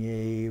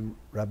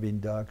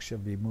Rabindaksha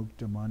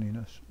Vimukta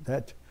Maninas.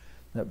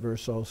 That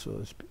verse also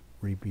is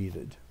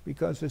repeated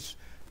because it's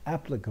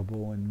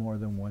applicable in more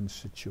than one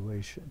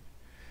situation.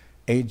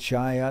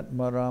 Echai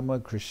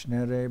Atmarama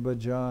Krishnare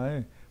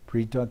Bhajai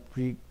Pritak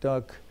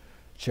Pritak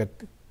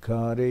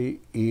Chakare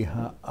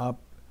Iha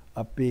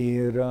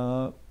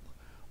Apira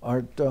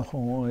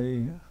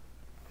Artahoy.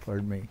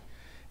 Pardon me.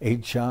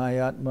 Echai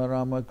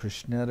Atmarama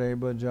Krishnare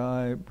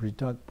Bhajai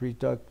Pritak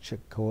Pritak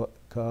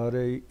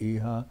Chakare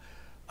Iha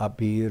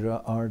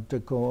Apira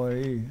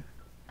Artakoi.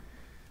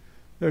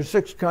 There are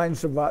 6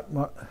 kinds of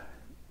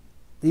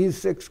These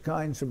 6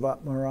 kinds of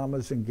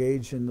Atmaramas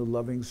engage in the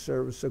loving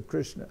service of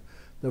Krishna.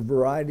 The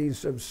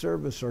varieties of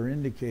service are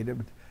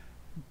indicated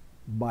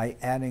by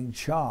adding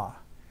cha,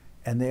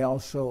 and they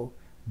also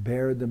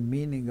bear the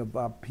meaning of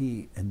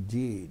api,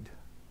 indeed.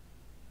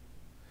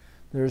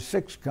 There are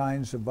 6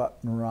 kinds of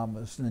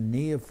Atmaramas: the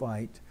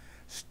neophyte,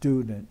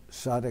 student,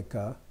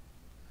 sadhaka,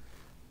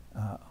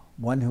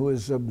 one who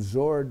is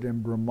absorbed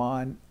in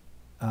Brahman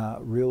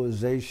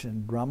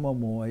realization,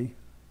 Brahmamoy.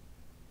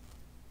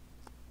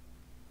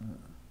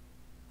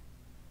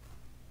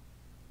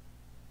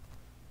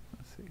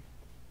 Let's see.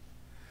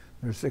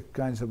 There are 6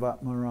 kinds of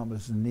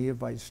Atmaramas: the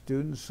neophyte,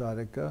 student,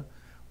 sadhaka,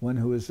 one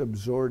who is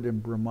absorbed in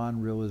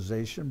Brahman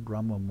realization,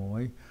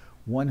 Brahmamoy,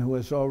 one who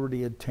has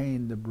already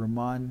attained the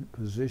Brahman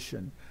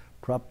position,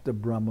 Prapta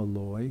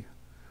Brahmaloy,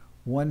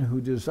 one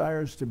who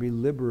desires to be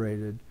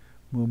liberated,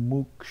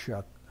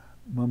 Mumukshu,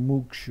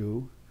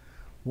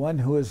 one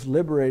who is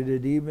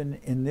liberated even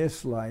in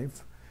this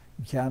life,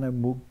 Jnana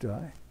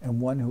Mukta,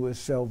 and one who is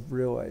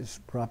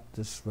self-realized, Prapta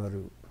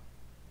Svarup.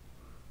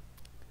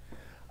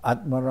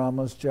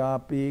 Atmaramas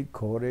Japi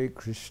Kore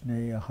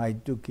Krishneya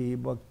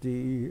Haituki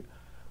Bhakti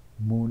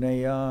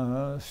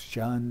Munaya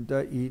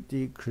Shanta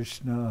Iti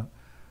Krishna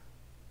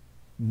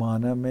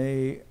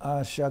Maname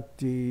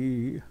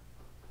Ashakti.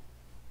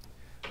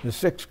 The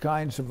 6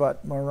 kinds of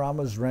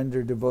Atmaramas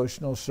render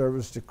devotional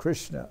service to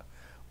Krishna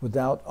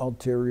without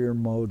ulterior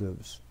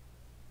motives.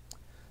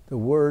 The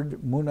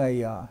word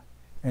Munaya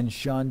and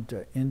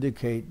Shanta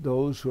indicate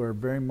those who are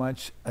very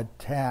much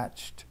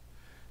attached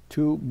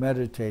to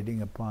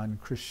meditating upon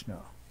Krishna.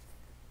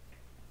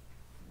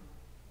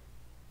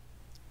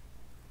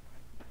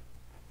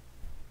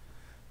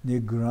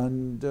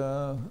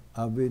 Nigranda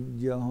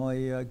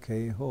avidyahaya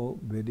keho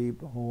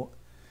vidipho.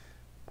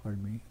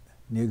 Pardon me.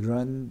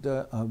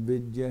 Nigranda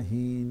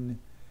avidyahin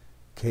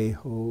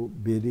keho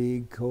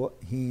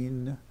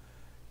vidikohin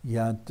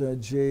yata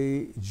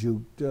je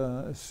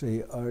jukta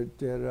se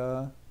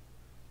artera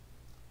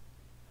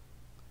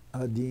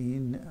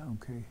adin.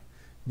 Okay.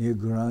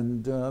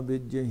 Nigranda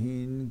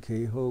vidyahin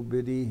keho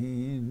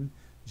vidihin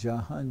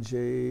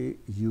jahanje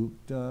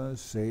yukta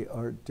se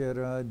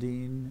artera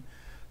adin.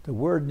 The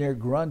word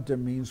nirgranta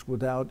means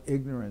without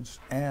ignorance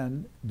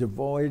and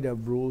devoid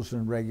of rules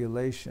and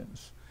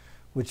regulations.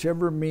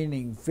 Whichever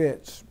meaning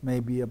fits may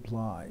be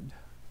applied.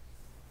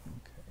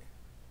 Okay.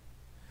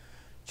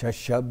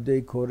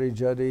 Chashabde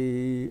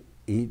korijari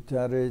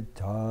itare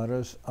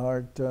taras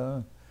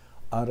arta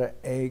ara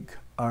ek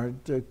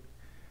arta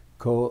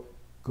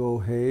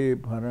kohe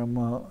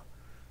parama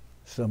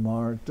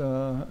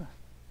samarta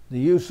The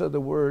use of the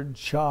word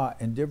cha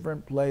in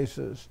different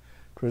places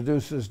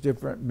produces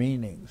different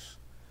meanings.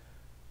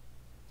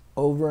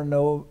 Over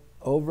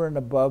and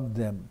above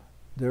them,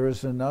 there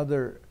is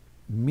another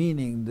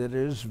meaning that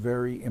is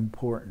very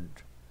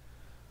important.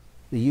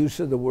 The use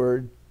of the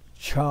word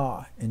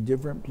cha in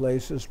different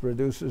places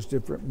produces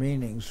different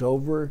meanings.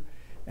 Over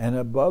and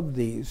above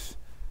these,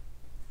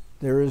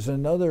 there is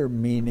another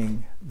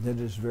meaning that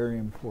is very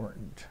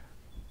important.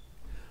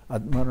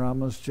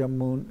 Atmaramascha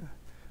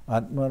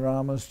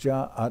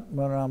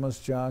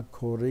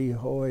kori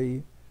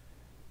hoi.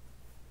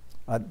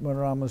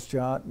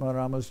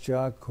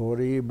 Atmaramascha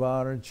kori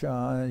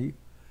barachai.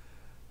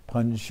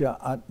 Pansha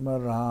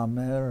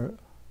atmaramer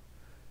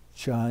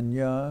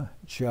chanya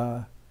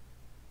cha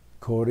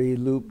kori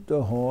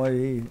lupta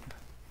hoi.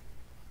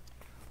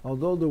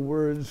 Although the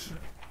words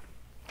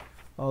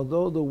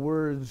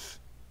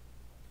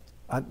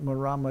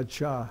Atmarama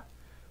cha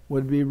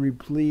would be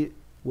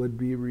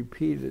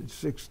repeated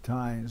 6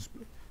 times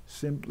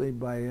simply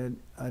by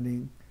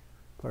adding,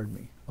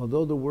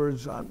 although the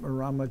words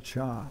Atmarama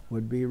cha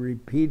would be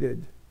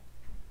repeated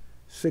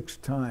 6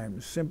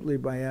 times simply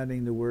by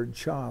adding the word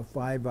cha,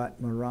 5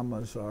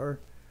 Atmaramas are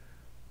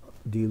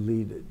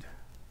deleted.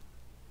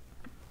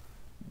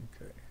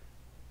 Okay.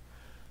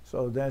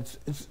 So this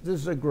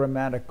is a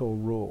grammatical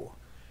rule.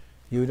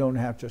 You don't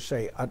have to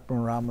say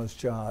Atmaramas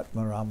cha,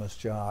 Atmaramas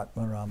cha,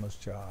 Atmaramas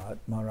cha,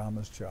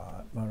 Atmaramas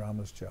cha,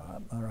 Atmaramas cha,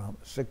 Atmaramas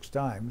 6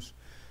 times.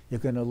 You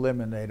can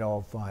eliminate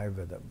all 5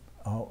 of them,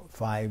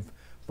 five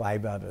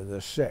out of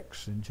the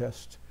 6, and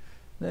just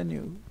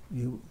then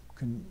you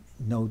can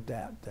note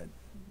that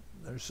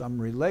there's some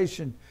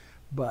relation,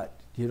 but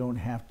you don't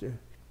have to.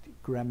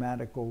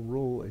 Grammatical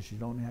rule is you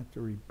don't have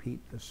to repeat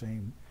the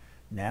same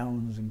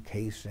nouns and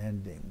case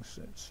endings.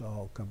 It's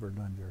all covered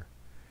under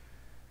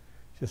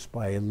just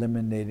by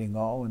eliminating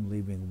all and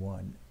leaving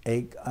one.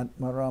 Ek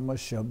Atmarama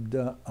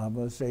Shabda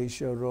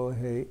Avasesha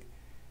Rohe.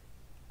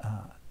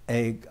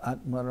 Ek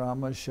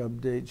Atmarama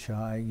Shabde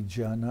Chai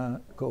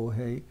Jana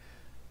Kohe.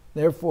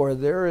 Therefore,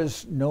 there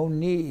is no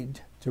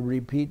need to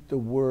repeat the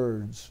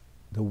word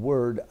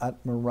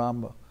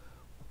Atmarama.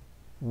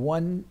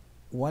 One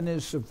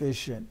is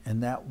sufficient,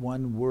 and that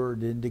one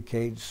word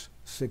indicates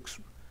 6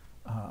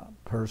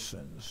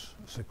 persons.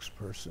 6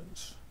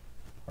 persons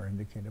are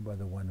indicated by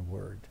the one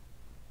word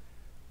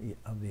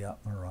of the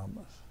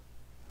Atmaramas.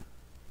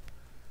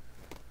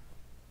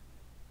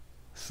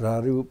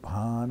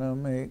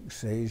 Saruphanam ek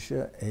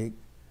sesha ek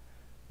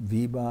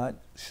vibat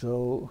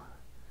so.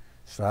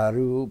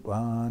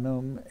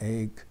 Saruphanam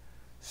ek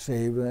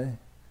seva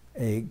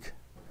ek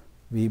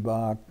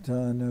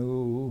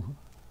vibhaktanu.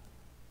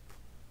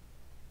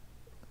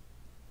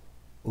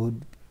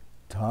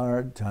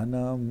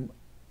 Udtartanam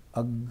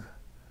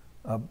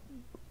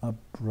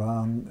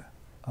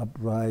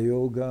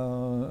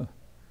aprayoga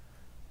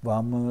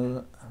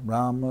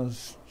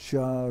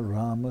ramascha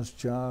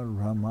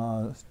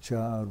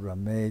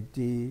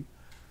rameti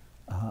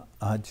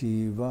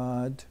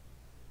ajivad.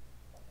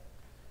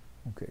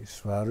 Okay,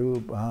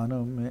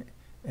 Svarupanam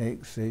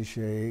ek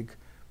seshek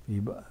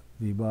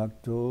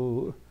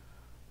vibhakto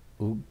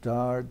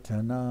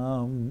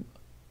udtartanam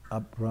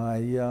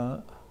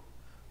aprayo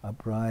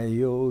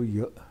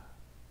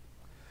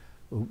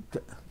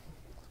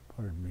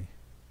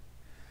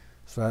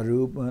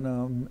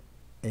Sarupanam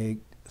ek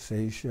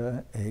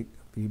sesha ek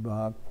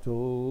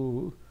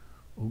vibhakto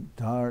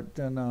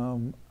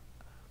uktartanam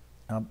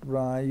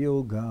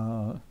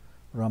aprayoga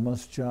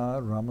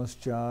ramascha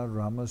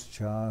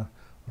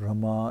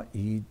rama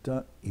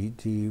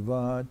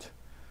itivat.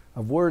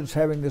 Of words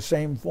having the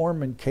same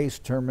form and case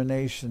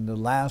termination, the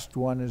last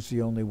one is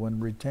the only one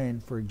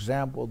retained. For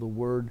example, the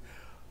word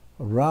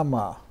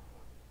Rama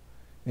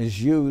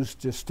is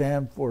used to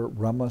stand for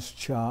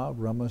Ramascha,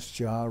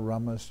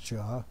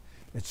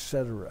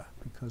 etc.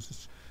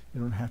 Because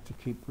you don't have to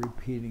keep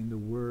repeating the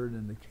word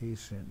and the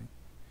case ending.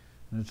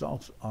 And it's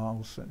also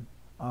often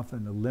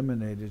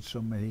eliminated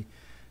so many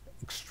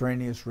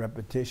extraneous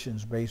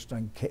repetitions based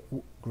on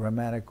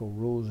grammatical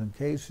rules and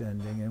case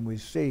ending, and we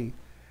see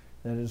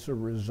that as a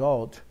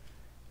result,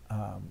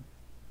 all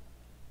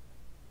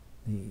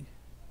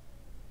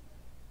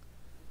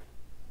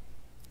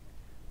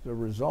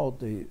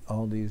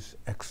these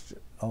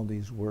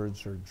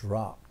words are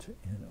dropped.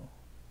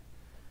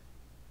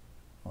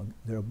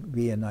 There'll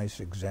be a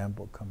nice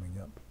example coming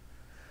up.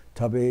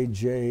 Tabe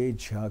jay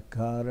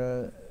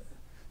chakara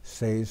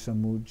se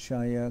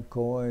samuchaya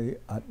koi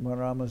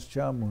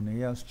atmaramascha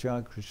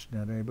muniyascha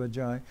krishna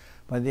rebajai.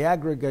 By the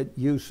aggregate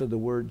use of the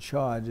word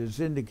cha, it is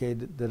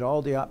indicated that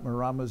all the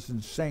Atmaramas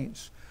and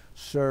saints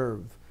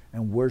serve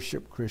and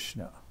worship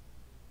Krishna.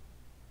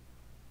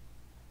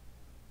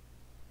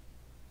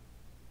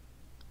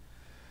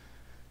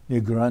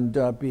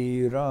 Nigranta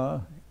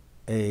pira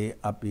e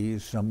api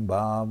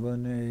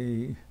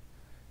sambhavane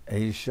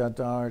e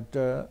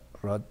shatarta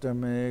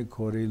ratame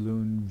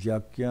korilun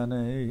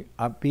vyakyane.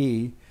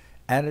 Api,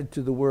 added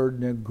to the word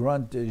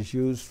nigranta, is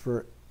used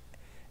for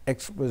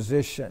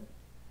exposition.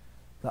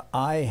 Thus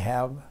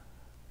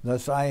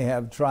I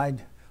have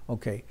tried.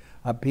 Okay,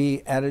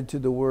 Api added to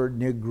the word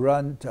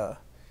nigranta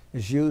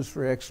is used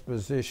for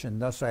exposition.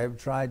 Thus I have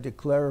tried to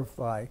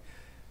clarify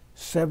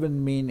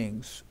 7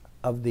 meanings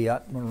of the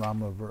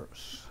Atmarama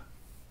verse.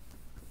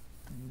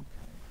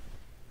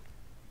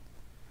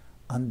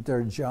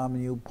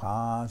 Antarjami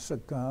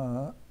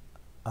upasaka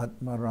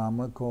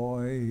Atmarama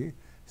koi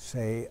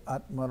say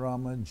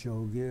Atmarama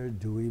jogir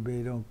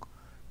duibedon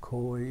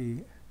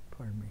koi.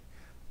 Pardon me.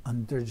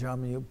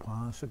 Antarjami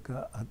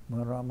upasaka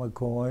Atmarama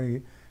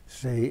koi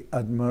say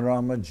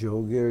Atmarama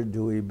jogir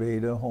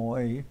duibeda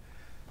hoy.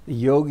 The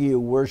yogi who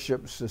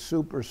worships the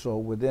super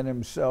soul within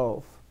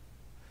himself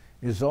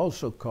is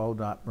also called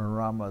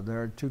Atmarama.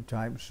 There are 2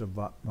 types of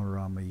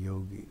Atmarama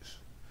yogis.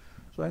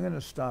 So I'm going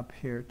to stop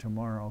here.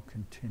 Tomorrow I'll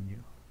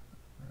continue.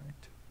 All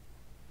right.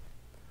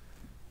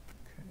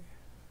 Okay.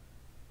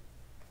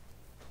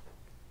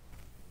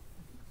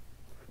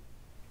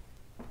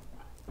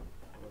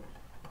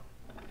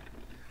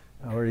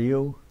 How are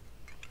you?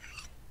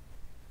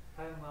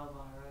 I'm well,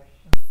 Maharaj.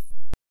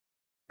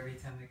 Every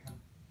time I come.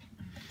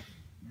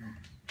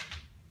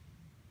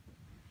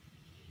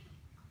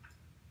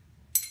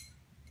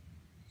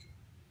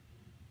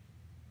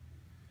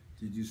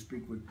 Did you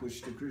speak with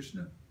Pushta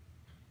Krishna?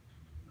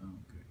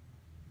 Okay.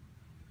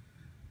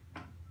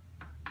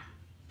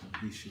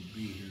 He should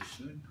be here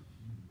soon.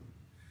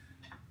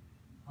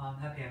 I'm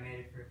happy I made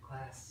it for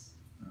class.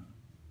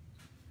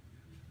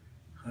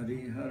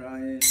 Hari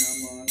Haraya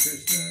Nama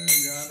Krishna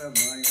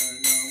Jaravaya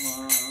Nama.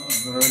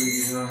 Hari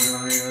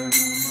Haraya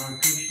Nama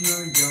Krishna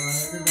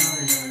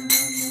Jaravaya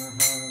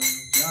Nama.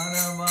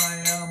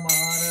 Jaravaya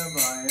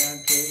Maravaya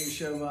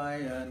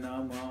Keshavaya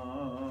Nama.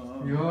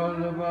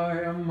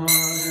 Yolavaya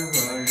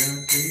Maravaya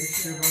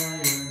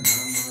Keshavaya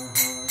Nama.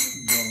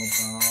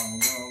 Gopal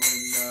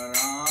Govinda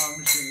Ram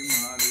Shri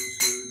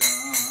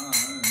Madhusudan.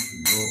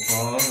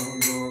 Gopal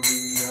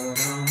Govinda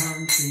Ram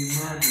Shri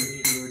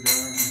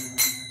Madhusudan.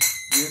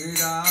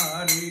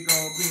 Giridhari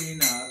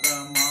Gopinatha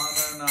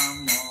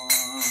Madanama.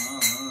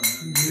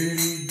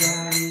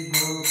 Giridhari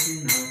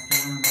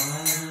Gopinatha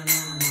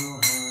Madanama.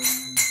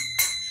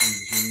 Sri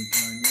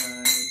Chaitanya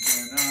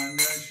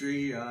Nityananda Sri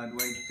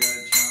Advaita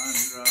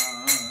Chandra.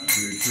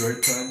 Sri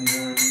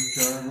Chaitanya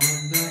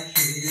Nityananda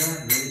Sri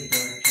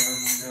Advaita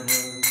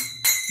Chandra.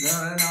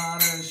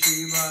 Janardan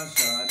Shiva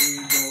Sari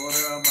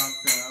Gora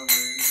Bhakta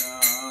Vrinda.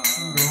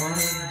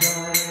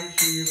 Janardan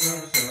Shiva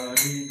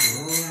Sari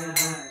Gora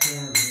Bhakta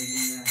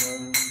Vrinda.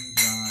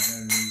 Jaya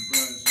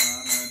Rupa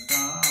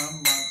Sanatan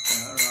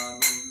Bhakta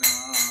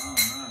Raghunath.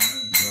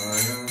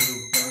 Jaya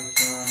Rupa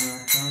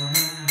Sanatan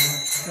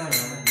Bhakta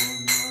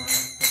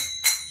Raghunath.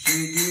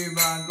 Shri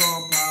Jiva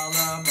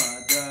Gopala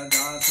Bhatta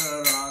Dasa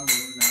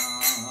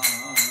Raghunath.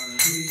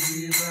 Shri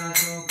Jiva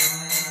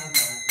Gopala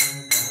Bhatta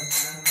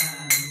Dasa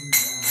Raghunath.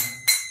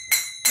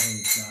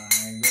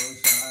 Ekai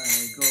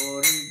Gosai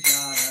Kori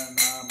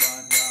Charana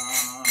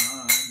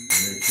Bandhan.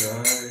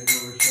 Jai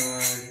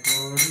Gosai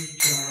Kori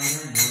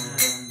Charana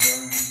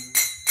Bandhan.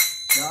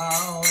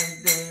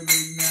 Jawete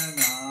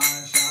Vignana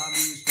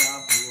Shabista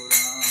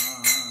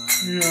Puran.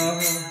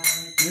 Yava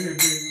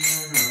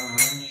Devinana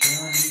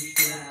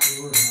Shadishta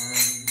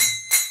Puran.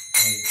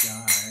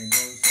 Ekai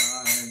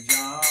Gosai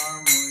Jar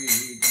Mui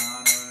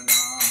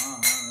Tanadan.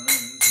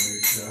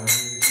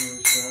 Jai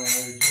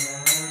Gosai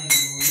Jai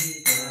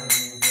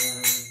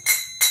Tanadan.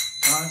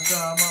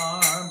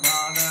 Kasamar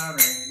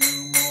Badarenu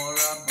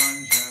Mora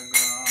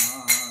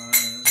Panchagan.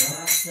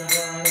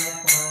 Dasavara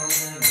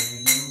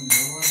Pavanenu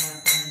Mora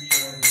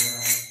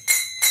Panchagar.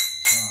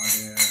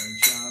 Hare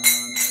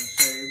Charana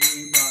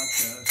Sevi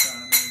Bhakta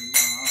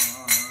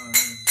Saniman.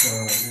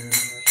 Sadhana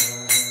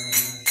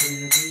Charana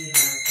Sevi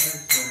Bhakta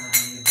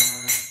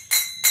Sanivan.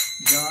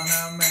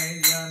 Janame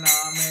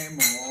Janame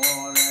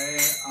More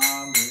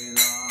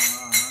Avilan.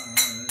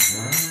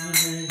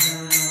 Janame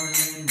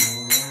Janame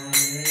More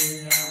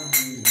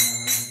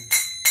Avilan.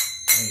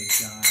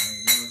 Ekai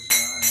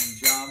Gosai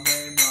Jabe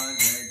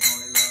Bhaje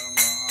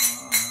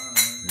Koilaman.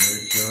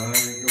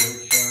 Jai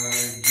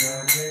Gosai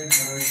Jai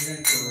Bhaje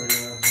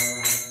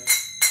Koravan.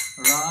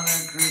 Radha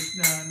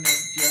Krishna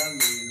Nitya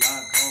Lila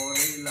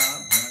Korila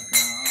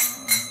Prakash.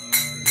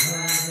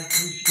 Radha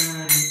Krishna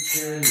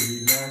Nitya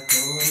Lila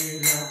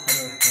Korila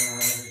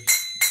Prakash.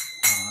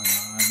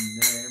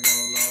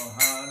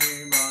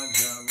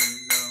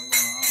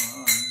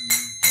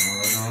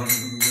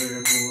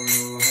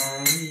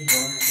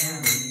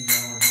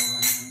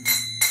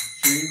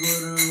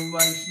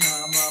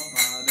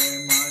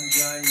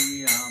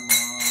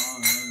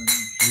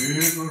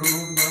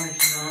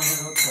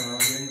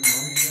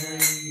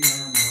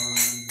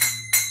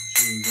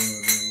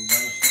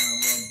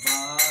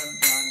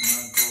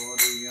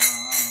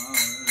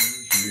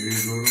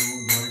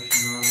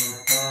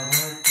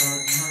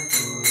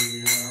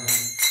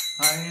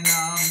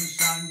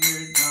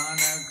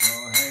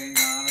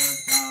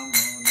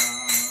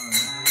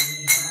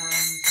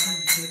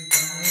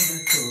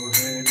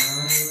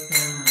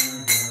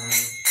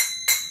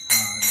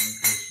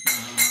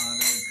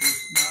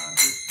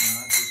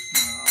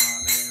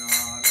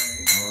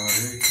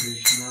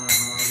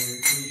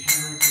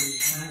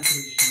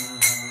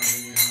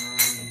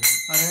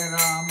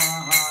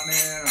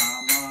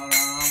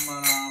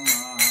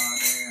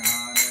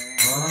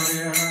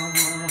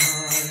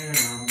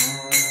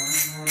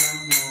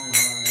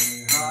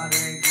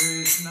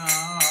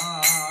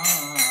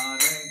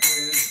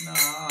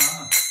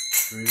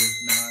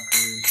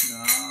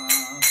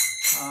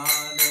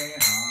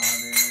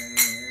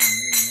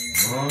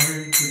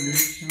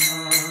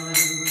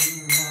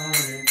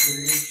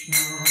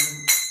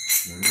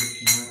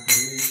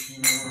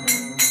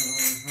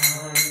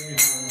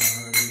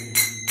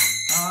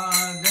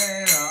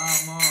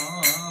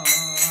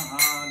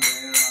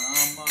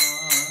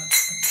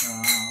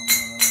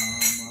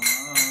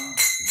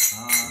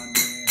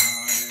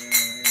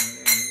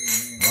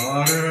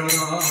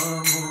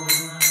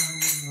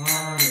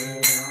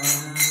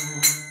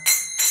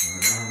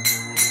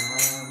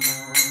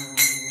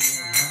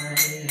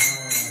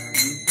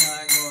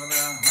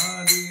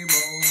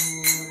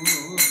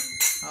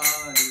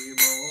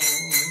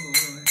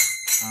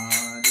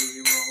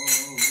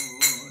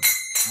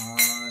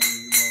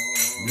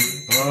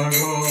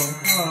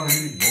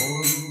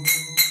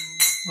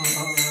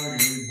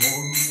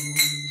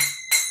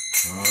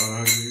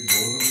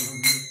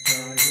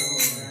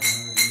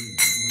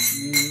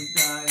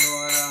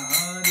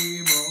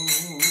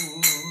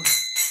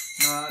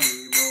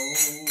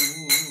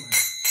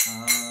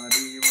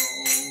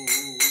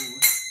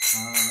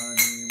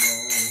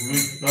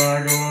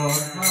 Karo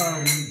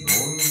Hari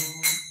Bol,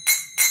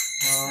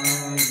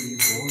 Hari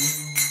Bol,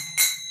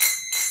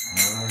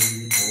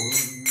 Hari Bol,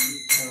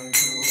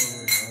 Karo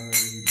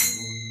Hari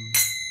Bol.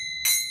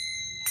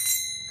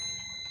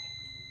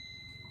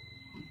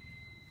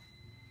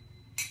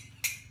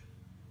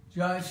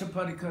 Jai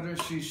Sapadikara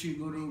Shishi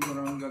Guru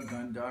Guranga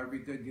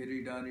Gandharvika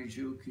Giridhari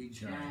Ju Ki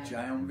Jai.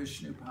 Jayam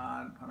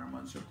Vishnupad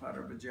Paramahansa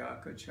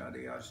Parabhajaka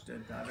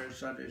Charyasta Tara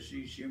Sada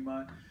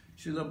Shishiman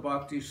Srila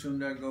Bhakti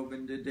Sundar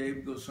Govinda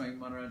Dev Goswami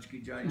Maharaj Ki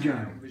Jai.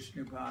 Jayam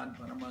Vishnupad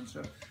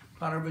Paramahansa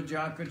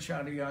Parabhajaka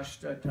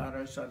Charyasta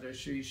Tara Sada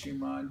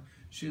Shishiman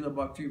Srila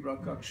Bhakti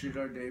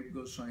Rakshidhar Dev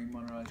Goswami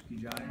Maharaj Ki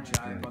Jai.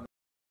 Jai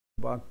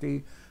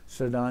Bhakti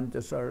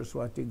Siddhanta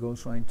Saraswati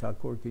Goswami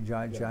Thakur Ki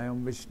Jai.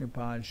 Jayam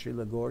Vishnupad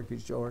Srila Gaur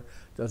Kishore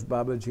Das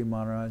Babaji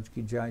Maharaj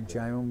Ki Jai.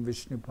 Jayam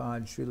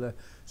Vishnupad Srila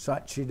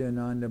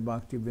Satchidananda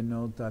Bhakti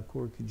Vinod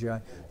Thakur Ki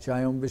Jai.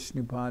 Jayam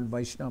Vishnupad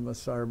Vaishnava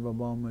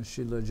Sarvabhauma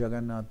Srila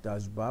Jagannath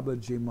Das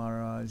Babaji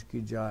Maharaj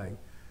Ki Jai.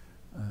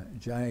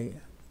 Jai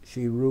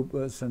Shri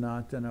Rupa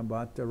Sanatana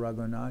Bhatta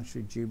Raghunath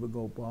Shri Jiva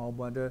Gopal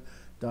Bhatta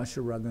Dasha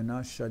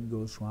Raghunath Shad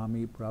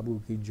Goswami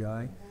Prabhu Ki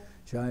Jai.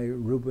 Jai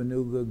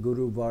Rupanuga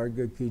Guru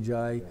Varga Ki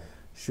Jai.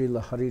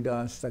 Srila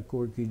Haridas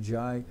Thakur Ki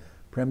Jai.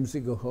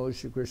 Premsi Goho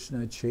Shri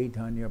Krishna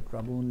Chaitanya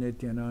Prabhu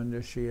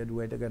Nityananda Shri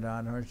Advaita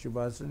Gadadhar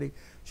Shivasadi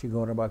Shri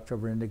Gaura Bhakta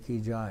Vrinda Ki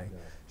Jai.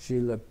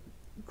 Srila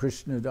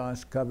Krishna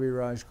Das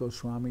Kaviraj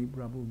Goswami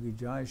Prabhu Ki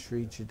Jai.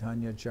 Sri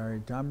Chaitanya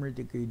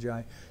Charitamrita Ki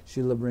Jai.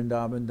 Srila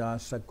Vrindavan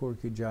Das Thakur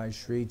Ki Jai.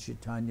 Sri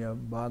Chaitanya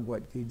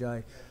Bhagavat Ki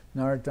Jai.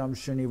 Narottam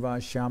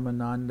Srinivas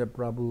Shyamananda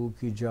Prabhu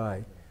Ki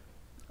Jai.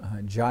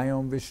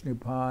 Jayam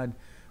Vishnupad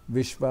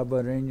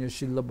Vishvavarenya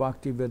Srila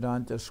Bhakti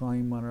Vedanta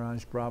Swami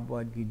Maharaj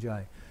Prabhupada Ki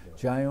Jai.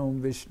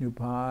 Jayam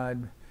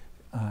Vishnupad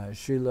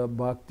Srila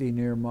Bhakti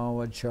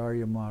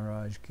Nirmalacharya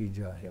Maharaj Ki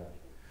Jai.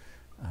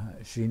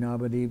 Shri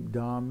Navadip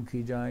Dham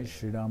Ki Jai.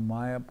 Shri Ram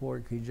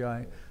Mayapur Ki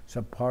Jai.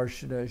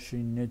 Saparshada Shri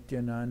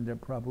Nityananda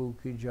Prabhu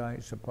Ki Jai.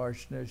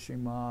 Saparshada Shri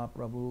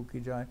Mahaprabhu Ki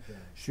Jai.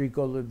 Shri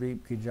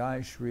Koladvip Ki Jai.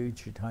 Sri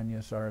Chaitanya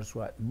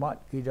Saraswat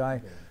Mat Ki Jai.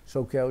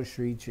 Soquel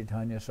Sri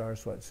Chaitanya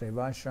Saraswat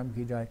Seva Ashram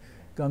Ki Jai.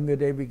 Ganga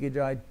Devi Ki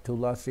Jai.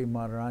 Tulasi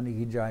Maharani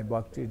Ki Jai.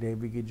 Bhakti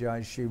Devi Ki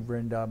Jai. Shri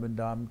Vrindavan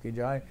Dham Ki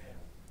Jai.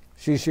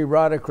 Shri Shri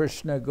Radha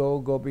Krishna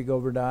Gopi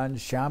Govardhan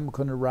Shyam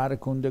Kunda Radha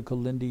Kunda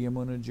Kalindi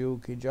Yamuna Ju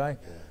Ki Jai.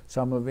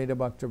 Samaveda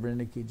Bhakta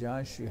Vrinda Ki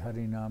Jai. Shri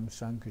Harinam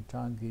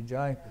Sankirtan Ki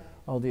Jai.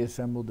 All the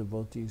assembled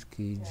devotees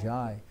Ki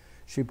Jai.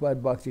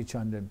 Sripad Bhakti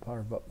Chandan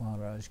Parvat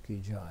Maharaj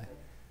Ki Jai.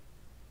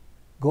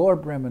 Gaur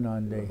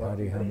Brahmanande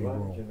Hari Hari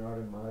Bol.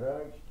 Janardan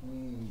Maharaj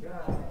Ki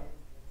Jai.